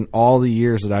think in all the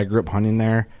years that I grew up hunting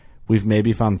there, we've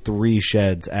maybe found 3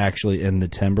 sheds actually in the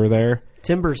timber there.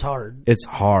 Timber's hard. It's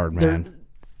hard, man.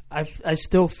 I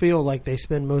still feel like they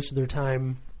spend most of their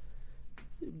time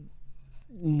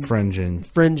fringing.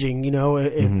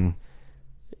 Mm-hmm.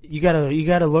 You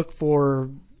gotta look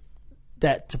for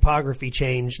that topography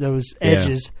change, those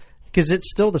edges, because it's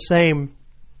still the same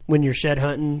when you're shed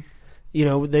hunting.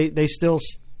 They still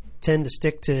tend to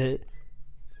stick to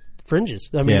fringes.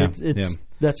 I mean,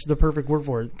 that's the perfect word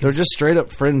for it. They're just straight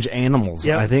up fringe animals.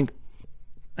 Yep.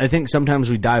 I think sometimes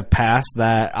we dive past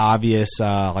that obvious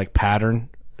pattern.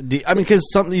 Because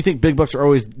you think big bucks are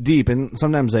always deep, and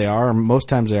sometimes they are, or most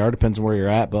times they are. Depends on where you're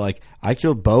at. But I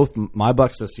killed both my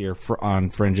bucks this year on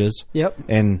fringes. Yep.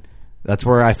 And that's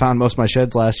where I found most of my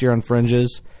sheds last year on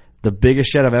fringes. The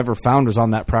biggest shed I've ever found was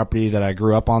on that property that I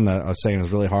grew up on that I was saying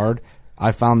was really hard.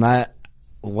 I found that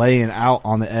laying out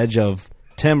on the edge of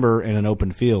timber in an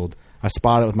open field. I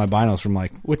spotted it with my binos from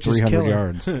 300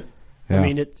 yards. Yeah. I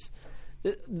mean,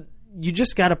 you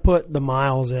just got to put the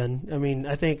miles in. I mean,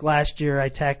 I think last year I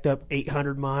tacked up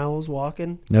 800 miles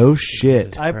walking. No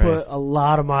shit. I put a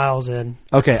lot of miles in.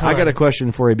 Okay, I got a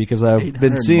question for you because I've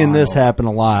been seeing this happen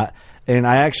a lot. And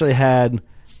I actually had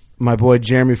my boy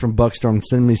Jeremy from Buckstorm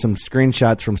send me some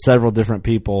screenshots from several different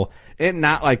people. And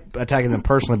not attacking them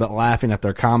personally, but laughing at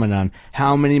their comment on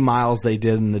how many miles they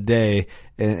did in the day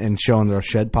and showing their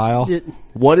shed pile.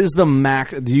 What is the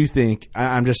max, do you think,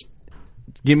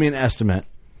 give me an estimate.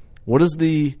 What is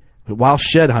while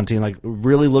shed hunting,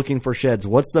 really looking for sheds,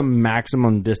 what's the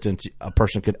maximum distance a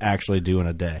person could actually do in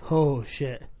a day? Oh,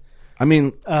 shit. I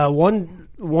mean...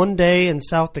 One day in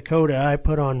South Dakota, I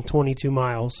put on 22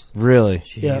 miles. Really?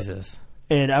 Jesus.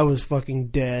 Yeah. And I was fucking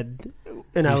dead.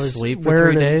 And I was sleep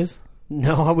for 3 days?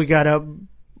 No, we got up.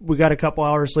 We got a couple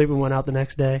hours sleep and went out the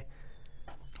next day.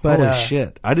 But, holy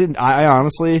shit. I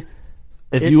honestly...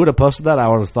 If you would have posted that, I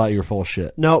would have thought you were full of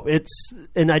shit. No,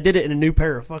 and I did it in a new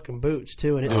pair of fucking boots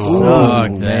too, and it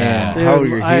sucked. Man, dude, how are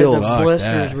your heels? The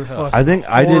blisters were fucking I think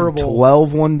horrible. I did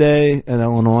 12 one day in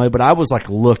Illinois, but I was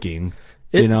looking,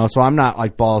 so I'm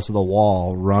not balls to the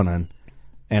wall running.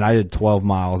 And I did 12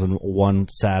 miles in one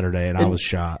Saturday, and I was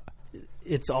shot.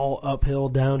 it's all uphill,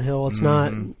 downhill. It's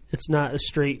not a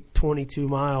straight 22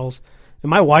 miles. And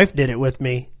my wife did it with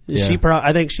me. Yeah.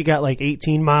 I think she got like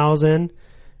 18 miles in,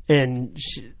 and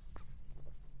she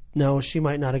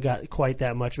might not have got quite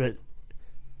that much. But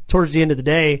towards the end of the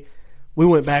day, we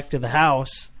went back to the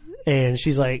house, and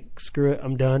she's like, "Screw it,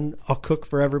 I'm done. I'll cook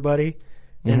for everybody."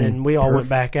 And then we all went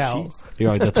back out.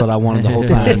 You're like, that's what I wanted the whole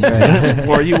time.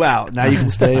 Before you out, now you can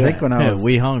stay. I think when I was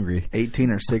we hungry. 18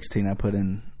 or 16, I put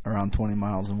in around 20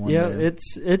 miles in one Yeah, day.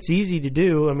 it's easy to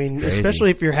do. I mean,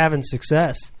 especially if you're having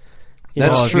success. You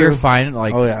That's know, If you're finding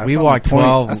like we walked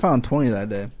 12. I found 20 that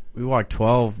day. We walked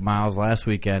 12 miles last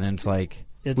weekend, and it's like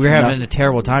It's we were having nothing. a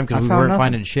terrible time because I we found weren't nothing.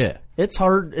 finding shit. It's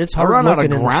hard. It's I hard. run out of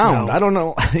looking in the ground. snow. I don't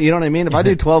know. You know what I mean? If I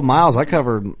do 12 miles, I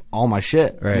covered all my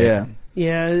shit. Right. Yeah.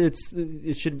 Yeah, it's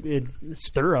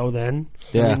thorough then.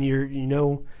 Yeah. I mean,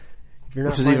 if you're not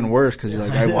Which is finding- even worse because you're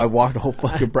like, I walked the whole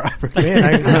fucking property. Man,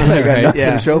 I got nothing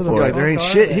Yeah. to show for Like, it. there ain't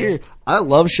shit here. I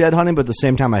love shed hunting, but at the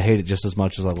same time, I hate it just as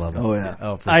much as I love it. Oh, yeah.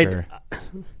 Oh, for I- sure.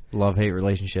 Love-hate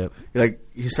relationship. Like,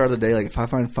 you start the day, like, if I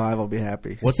find 5, I'll be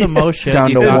happy. What's the most shit Down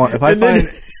you to found? 1. If I And then-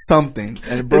 find something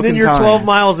and a and broken then you're time, 12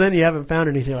 miles in, you haven't found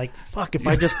anything. Like, fuck, if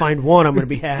I just find one, I'm going to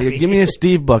be Yeah, happy. give me a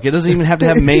Steve buck. It doesn't even have to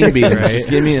have main beaters. Right. Just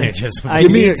give me a. Just I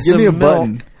give me need a some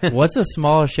button. milk. What's the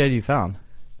smallest shed you found?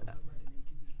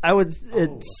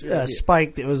 It's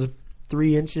spiked. It was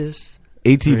 3 inches.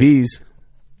 ATVs.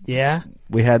 Yeah.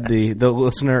 We had the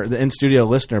listener, the in studio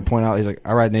listener, point out. He's like,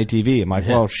 "I ride an ATV." I'm like,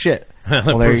 "Well, shit."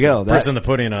 Well, there you go. Proof's in the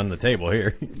pudding on the table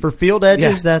here. For field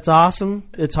edges, Yeah. that's awesome.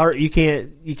 It's hard. You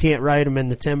can't ride them in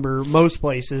the timber most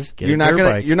places. Get You're a not dirt gonna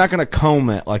bike. you're not gonna comb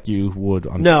it like you would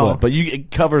on No. foot, but it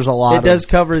covers a lot. It does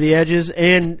cover the edges,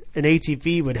 and an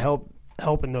ATV would help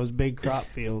in those big crop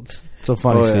fields. So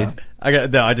funny, Oh, Steve. yeah. I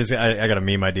got a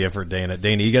meme idea for Dana.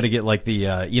 Dana, you got to get like the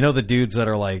the dudes that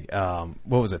are like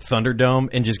what was it, Thunderdome,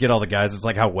 and just get all the guys. It's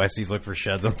like how Westies look for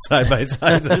sheds on side by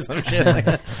sides or some shit like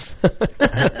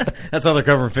that. That's how they're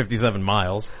covering 57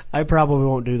 miles. I probably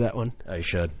won't do that one. I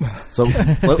should. So Be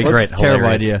let's, great. Terrible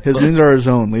Hilarious. idea. His wings are his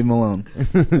own. Leave him alone.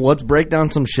 let's break down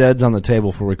some sheds on the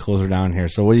table before we close her down here.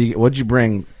 So what'd you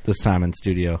bring this time in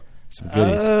studio? Some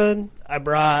goodies. I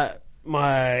brought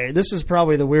this is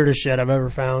probably the weirdest shed I've ever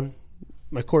found.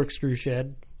 My corkscrew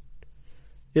shed.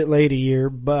 It laid a year,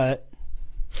 but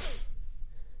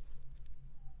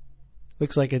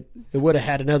looks like it would have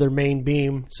had another main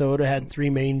beam, so it would have had 3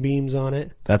 main beams on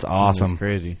it. That's awesome. That's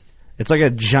crazy. It's like a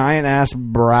giant ass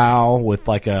brow with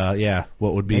like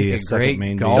what would be Make a a second great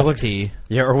main golf beam. tee.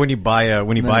 Yeah, or when you buy a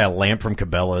lamp from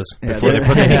Cabela's Yeah, before they then-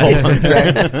 put the bulb on.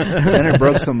 Exactly. Then it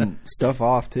broke some stuff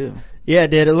off, too. Yeah, it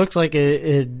did. It looks like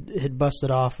it had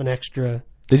busted off an extra.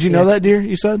 Did you know that, deer?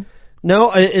 You said.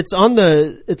 No, it's on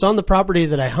the property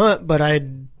that I hunt, but I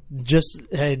had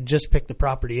just picked the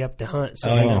property up to hunt, so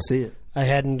I can see it. I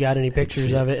hadn't got any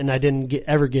pictures of it, and I didn't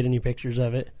ever get any pictures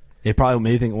of it. It probably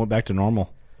made me think it went back to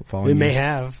normal. We may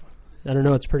have. I don't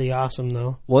know. It's pretty awesome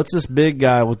though. What's this big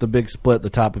guy with the big split at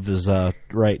the top of his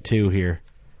right two here?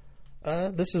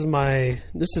 This is my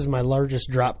largest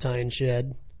drop tine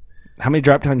shed. How many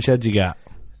drop tine sheds you got?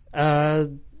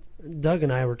 Doug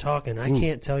and I were talking. I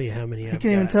can't tell you how many. I can't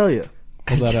even tell you.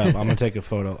 Pull that up. I'm gonna take a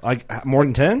photo. More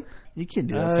than 10? You can't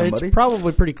do that, It's somebody.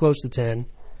 probably pretty close to 10.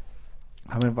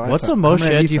 How many have I What's the found? most How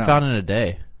many have sheds you found in a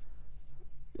day?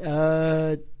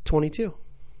 22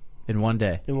 In one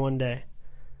day? in one day.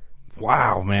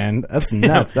 Wow, man, that's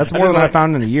nuts. That's more than I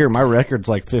found in a year. My record's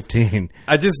like 15.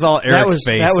 I just saw Eric's was-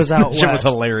 face. that was out Shit was west.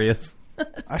 hilarious.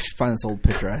 I should find this old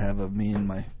picture I have of me and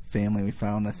my family. We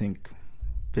found, I think,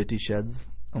 50 sheds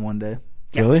in one day.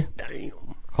 Really? Damn.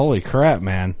 Holy crap,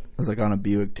 man, It was like on a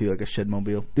Buick, too, like a shed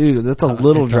mobile. dude, that's a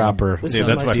little dropper. This Dude, is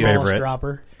that's my my smallest favorite.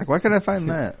 dropper. Like, why can't I find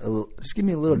that? Just give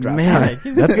me a little drop. Man,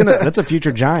 time. that's a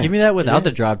future giant. Give me that without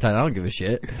the drop time. I don't give a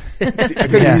shit. I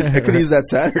could use that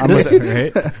Saturday. I'm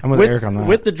with, Right? I'm with Eric on that.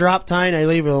 With the drop tine, I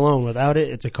leave it alone. Without it,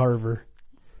 it's a carver.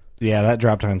 Yeah, that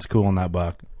drop time's cool on that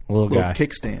buck. Little little guy.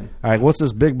 kickstand. All right, what's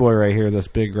this big boy right here? This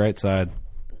big right side.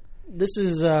 This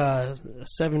is a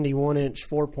 71-inch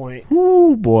 4-point.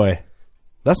 Ooh, boy,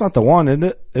 that's not the one, isn't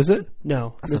it? Is it?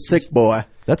 No, That's a thick boy.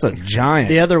 That's a giant.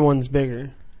 the other one's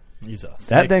bigger. He's a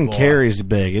that thick thing boy. carries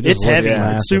big. It just It's looks heavy.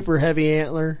 massive. It's super heavy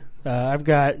antler. I've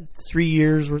got 3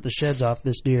 years worth of sheds off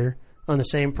this deer on the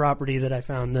same property that I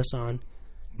found this on.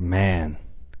 Man.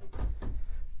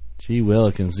 Gee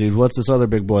willikins, dude. What's this other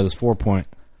big boy? This 4-point.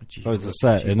 Oh, it's a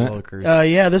set, isn't it?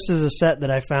 Willikers. Yeah, this is a set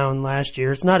that I found last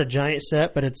year. It's not a giant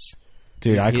set, but it's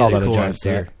Dude, I He's call a that a cool giant ass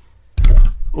set. deer.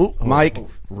 Ooh, Mike.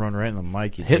 Run right in the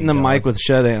mic. you Hitting the think, mic dog. with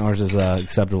shed antlers is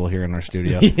acceptable here in our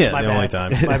studio. Yeah, my the bad. only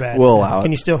time. My bad. We'll allow it.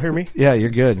 Can you still hear me? Yeah, you're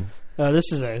good. This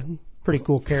is a pretty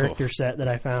cool character set that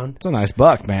I found. It's a nice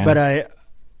buck, man. But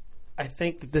I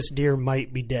think that this deer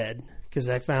might be dead because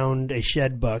I found a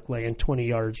shed buck laying 20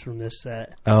 yards from this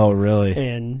set. Oh, really?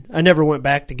 And I never went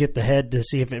back to get the head to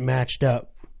see if it matched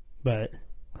up. But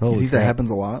You think that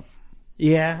happens a lot?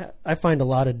 yeah, I find a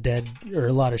lot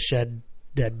of shed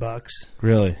dead bucks.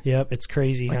 Really? Yep, it's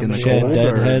crazy Like how in the many. Shed cold,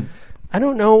 dead or- head? I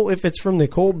don't know if it's from the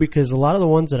cold because a lot of the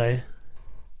ones that I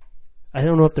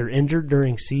don't know if they're injured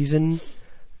during season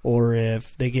or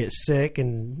if they get sick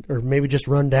or maybe just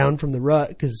run down from the rut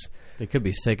because, They could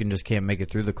be sick and just can't make it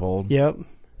through the cold yep.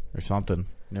 or something. You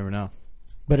never know.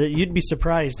 But you'd be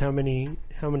surprised how many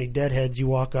deadheads you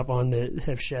walk up on that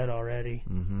have shed already.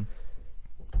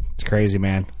 It's crazy,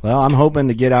 man. Well, I'm hoping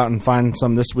to get out and find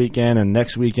some this weekend and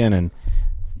next weekend, and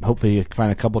hopefully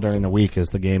find a couple during the week as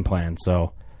the game plan.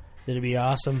 So It'd be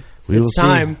awesome. we will It's see.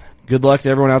 time. Good luck to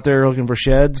everyone out there looking for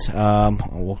sheds.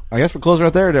 Well, I guess we'll close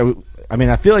right there. I mean,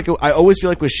 I always feel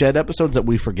like with shed episodes that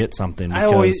we forget something. I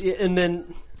always and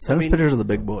then Send us pictures of the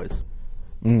big boys.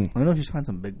 Mm. Let me know if you find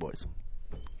some big boys.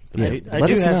 Yeah, I let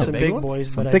do us have know. some Big big ones? boys,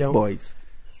 Some but I thick don't. boys.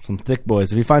 Some thick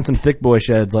boys. If you find some thick boy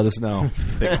sheds, let us know.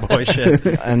 Thick boy shit.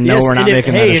 And no, Yes, we're not and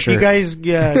making that a if shirt. you guys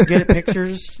get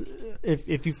pictures,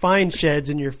 if you find sheds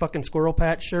in your fucking Squirrel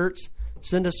Patch shirts,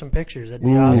 send us some pictures. That'd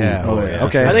be awesome. Yeah. Oh, yeah.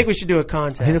 Okay. I think we should do a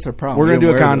contest. I think that's our problem. We're We gonna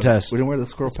didn't do a wear contest. We didn't wear the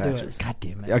squirrel do it. patches. God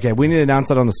damn it. Okay, we need to announce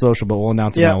that on the social, but we'll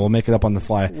announce it Yeah. now. We'll make it up on the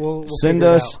fly. We'll send figure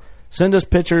it us out. send us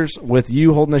pictures with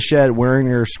you holding a shed wearing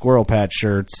your Squirrel Patch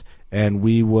shirts, and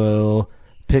we will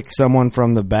pick someone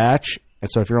from the batch. And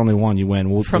so if you're only one, you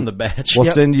win. From the batch. We'll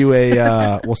Yep. send you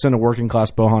we'll send a working class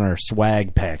bow hunter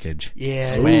swag package.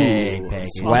 Yeah, Swag package.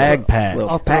 Swag pack. Little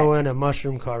I'll throw in a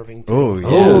mushroom carving. Too. Oh, yeah.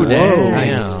 Oh, dang. Whoa.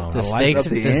 Nice. Damn. The I stakes, up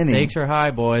the the ante. stakes are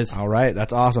high, boys. All right,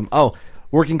 that's awesome. Oh,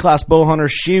 working class bow hunter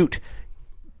shoot.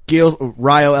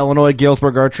 Rio, Illinois,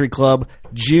 Galesburg Archery Club,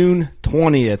 June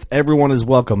 20th. Everyone is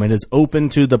welcome. It is open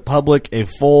to the public, a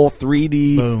full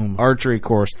 3D Boom. archery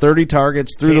course. 30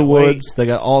 targets through Can't the wait. woods. They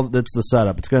got all, that's the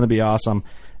setup. It's going to be awesome.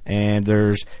 And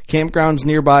there's campgrounds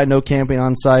nearby, no camping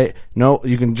on site. No,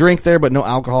 you can drink there, but no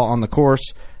alcohol on the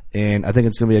course. And I think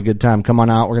it's going to be a good time. Come on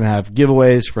out. We're going to have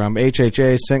giveaways from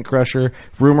HHA, Scent Crusher.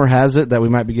 Rumor has it that we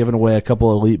might be giving away a couple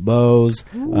elite bows.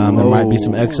 There might be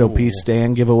some XOP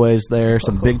stand giveaways there,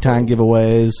 some big time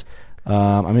giveaways.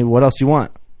 I mean, what else you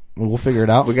want? We'll figure it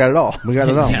out. We got it all. We got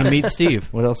it all. You can meet Steve.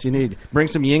 What else you need? Bring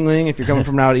some Yingling if you're coming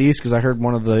from out east, because I heard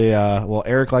one of the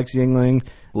Eric likes Yingling.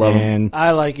 Love 'em. and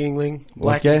I like Yingling,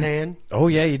 black Okay. and tan. Oh,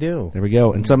 yeah, you do. there we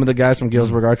go. And some of the guys from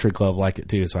Galesburg Archery Club like it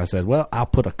too. So I said, well, I'll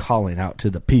put a calling out to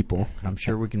the people, I'm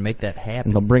sure we can make that and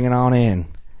happen. they'll bring it on in.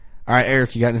 All right,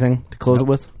 Eric, you got anything to close it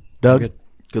with? Doug, Good.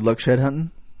 Good luck shed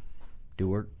hunting. Do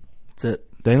work. That's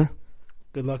it. Dana?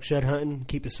 Good luck shed hunting.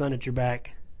 Keep the sun at your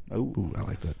back. Ooh, I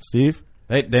like that. Steve?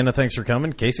 Hey, Dana, thanks for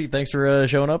coming. Casey, thanks for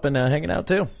showing up and hanging out,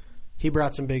 too. He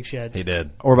brought some big sheds. He did.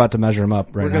 We're about to measure them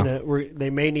up right now. They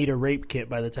may need a rape kit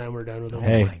by the time we're done with them.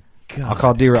 Hey, I'll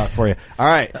call D-Rock for you. All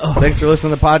right. Thanks for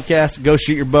listening to the podcast. Go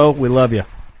shoot your bow. We love you.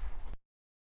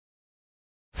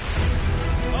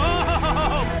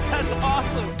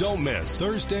 Don't miss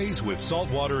Thursdays with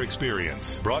Saltwater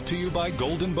Experience, brought to you by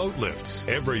Golden Boat Lifts,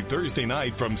 every Thursday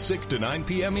night from 6 to 9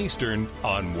 p.m. Eastern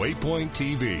on Waypoint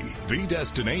TV, the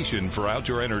destination for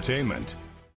outdoor entertainment.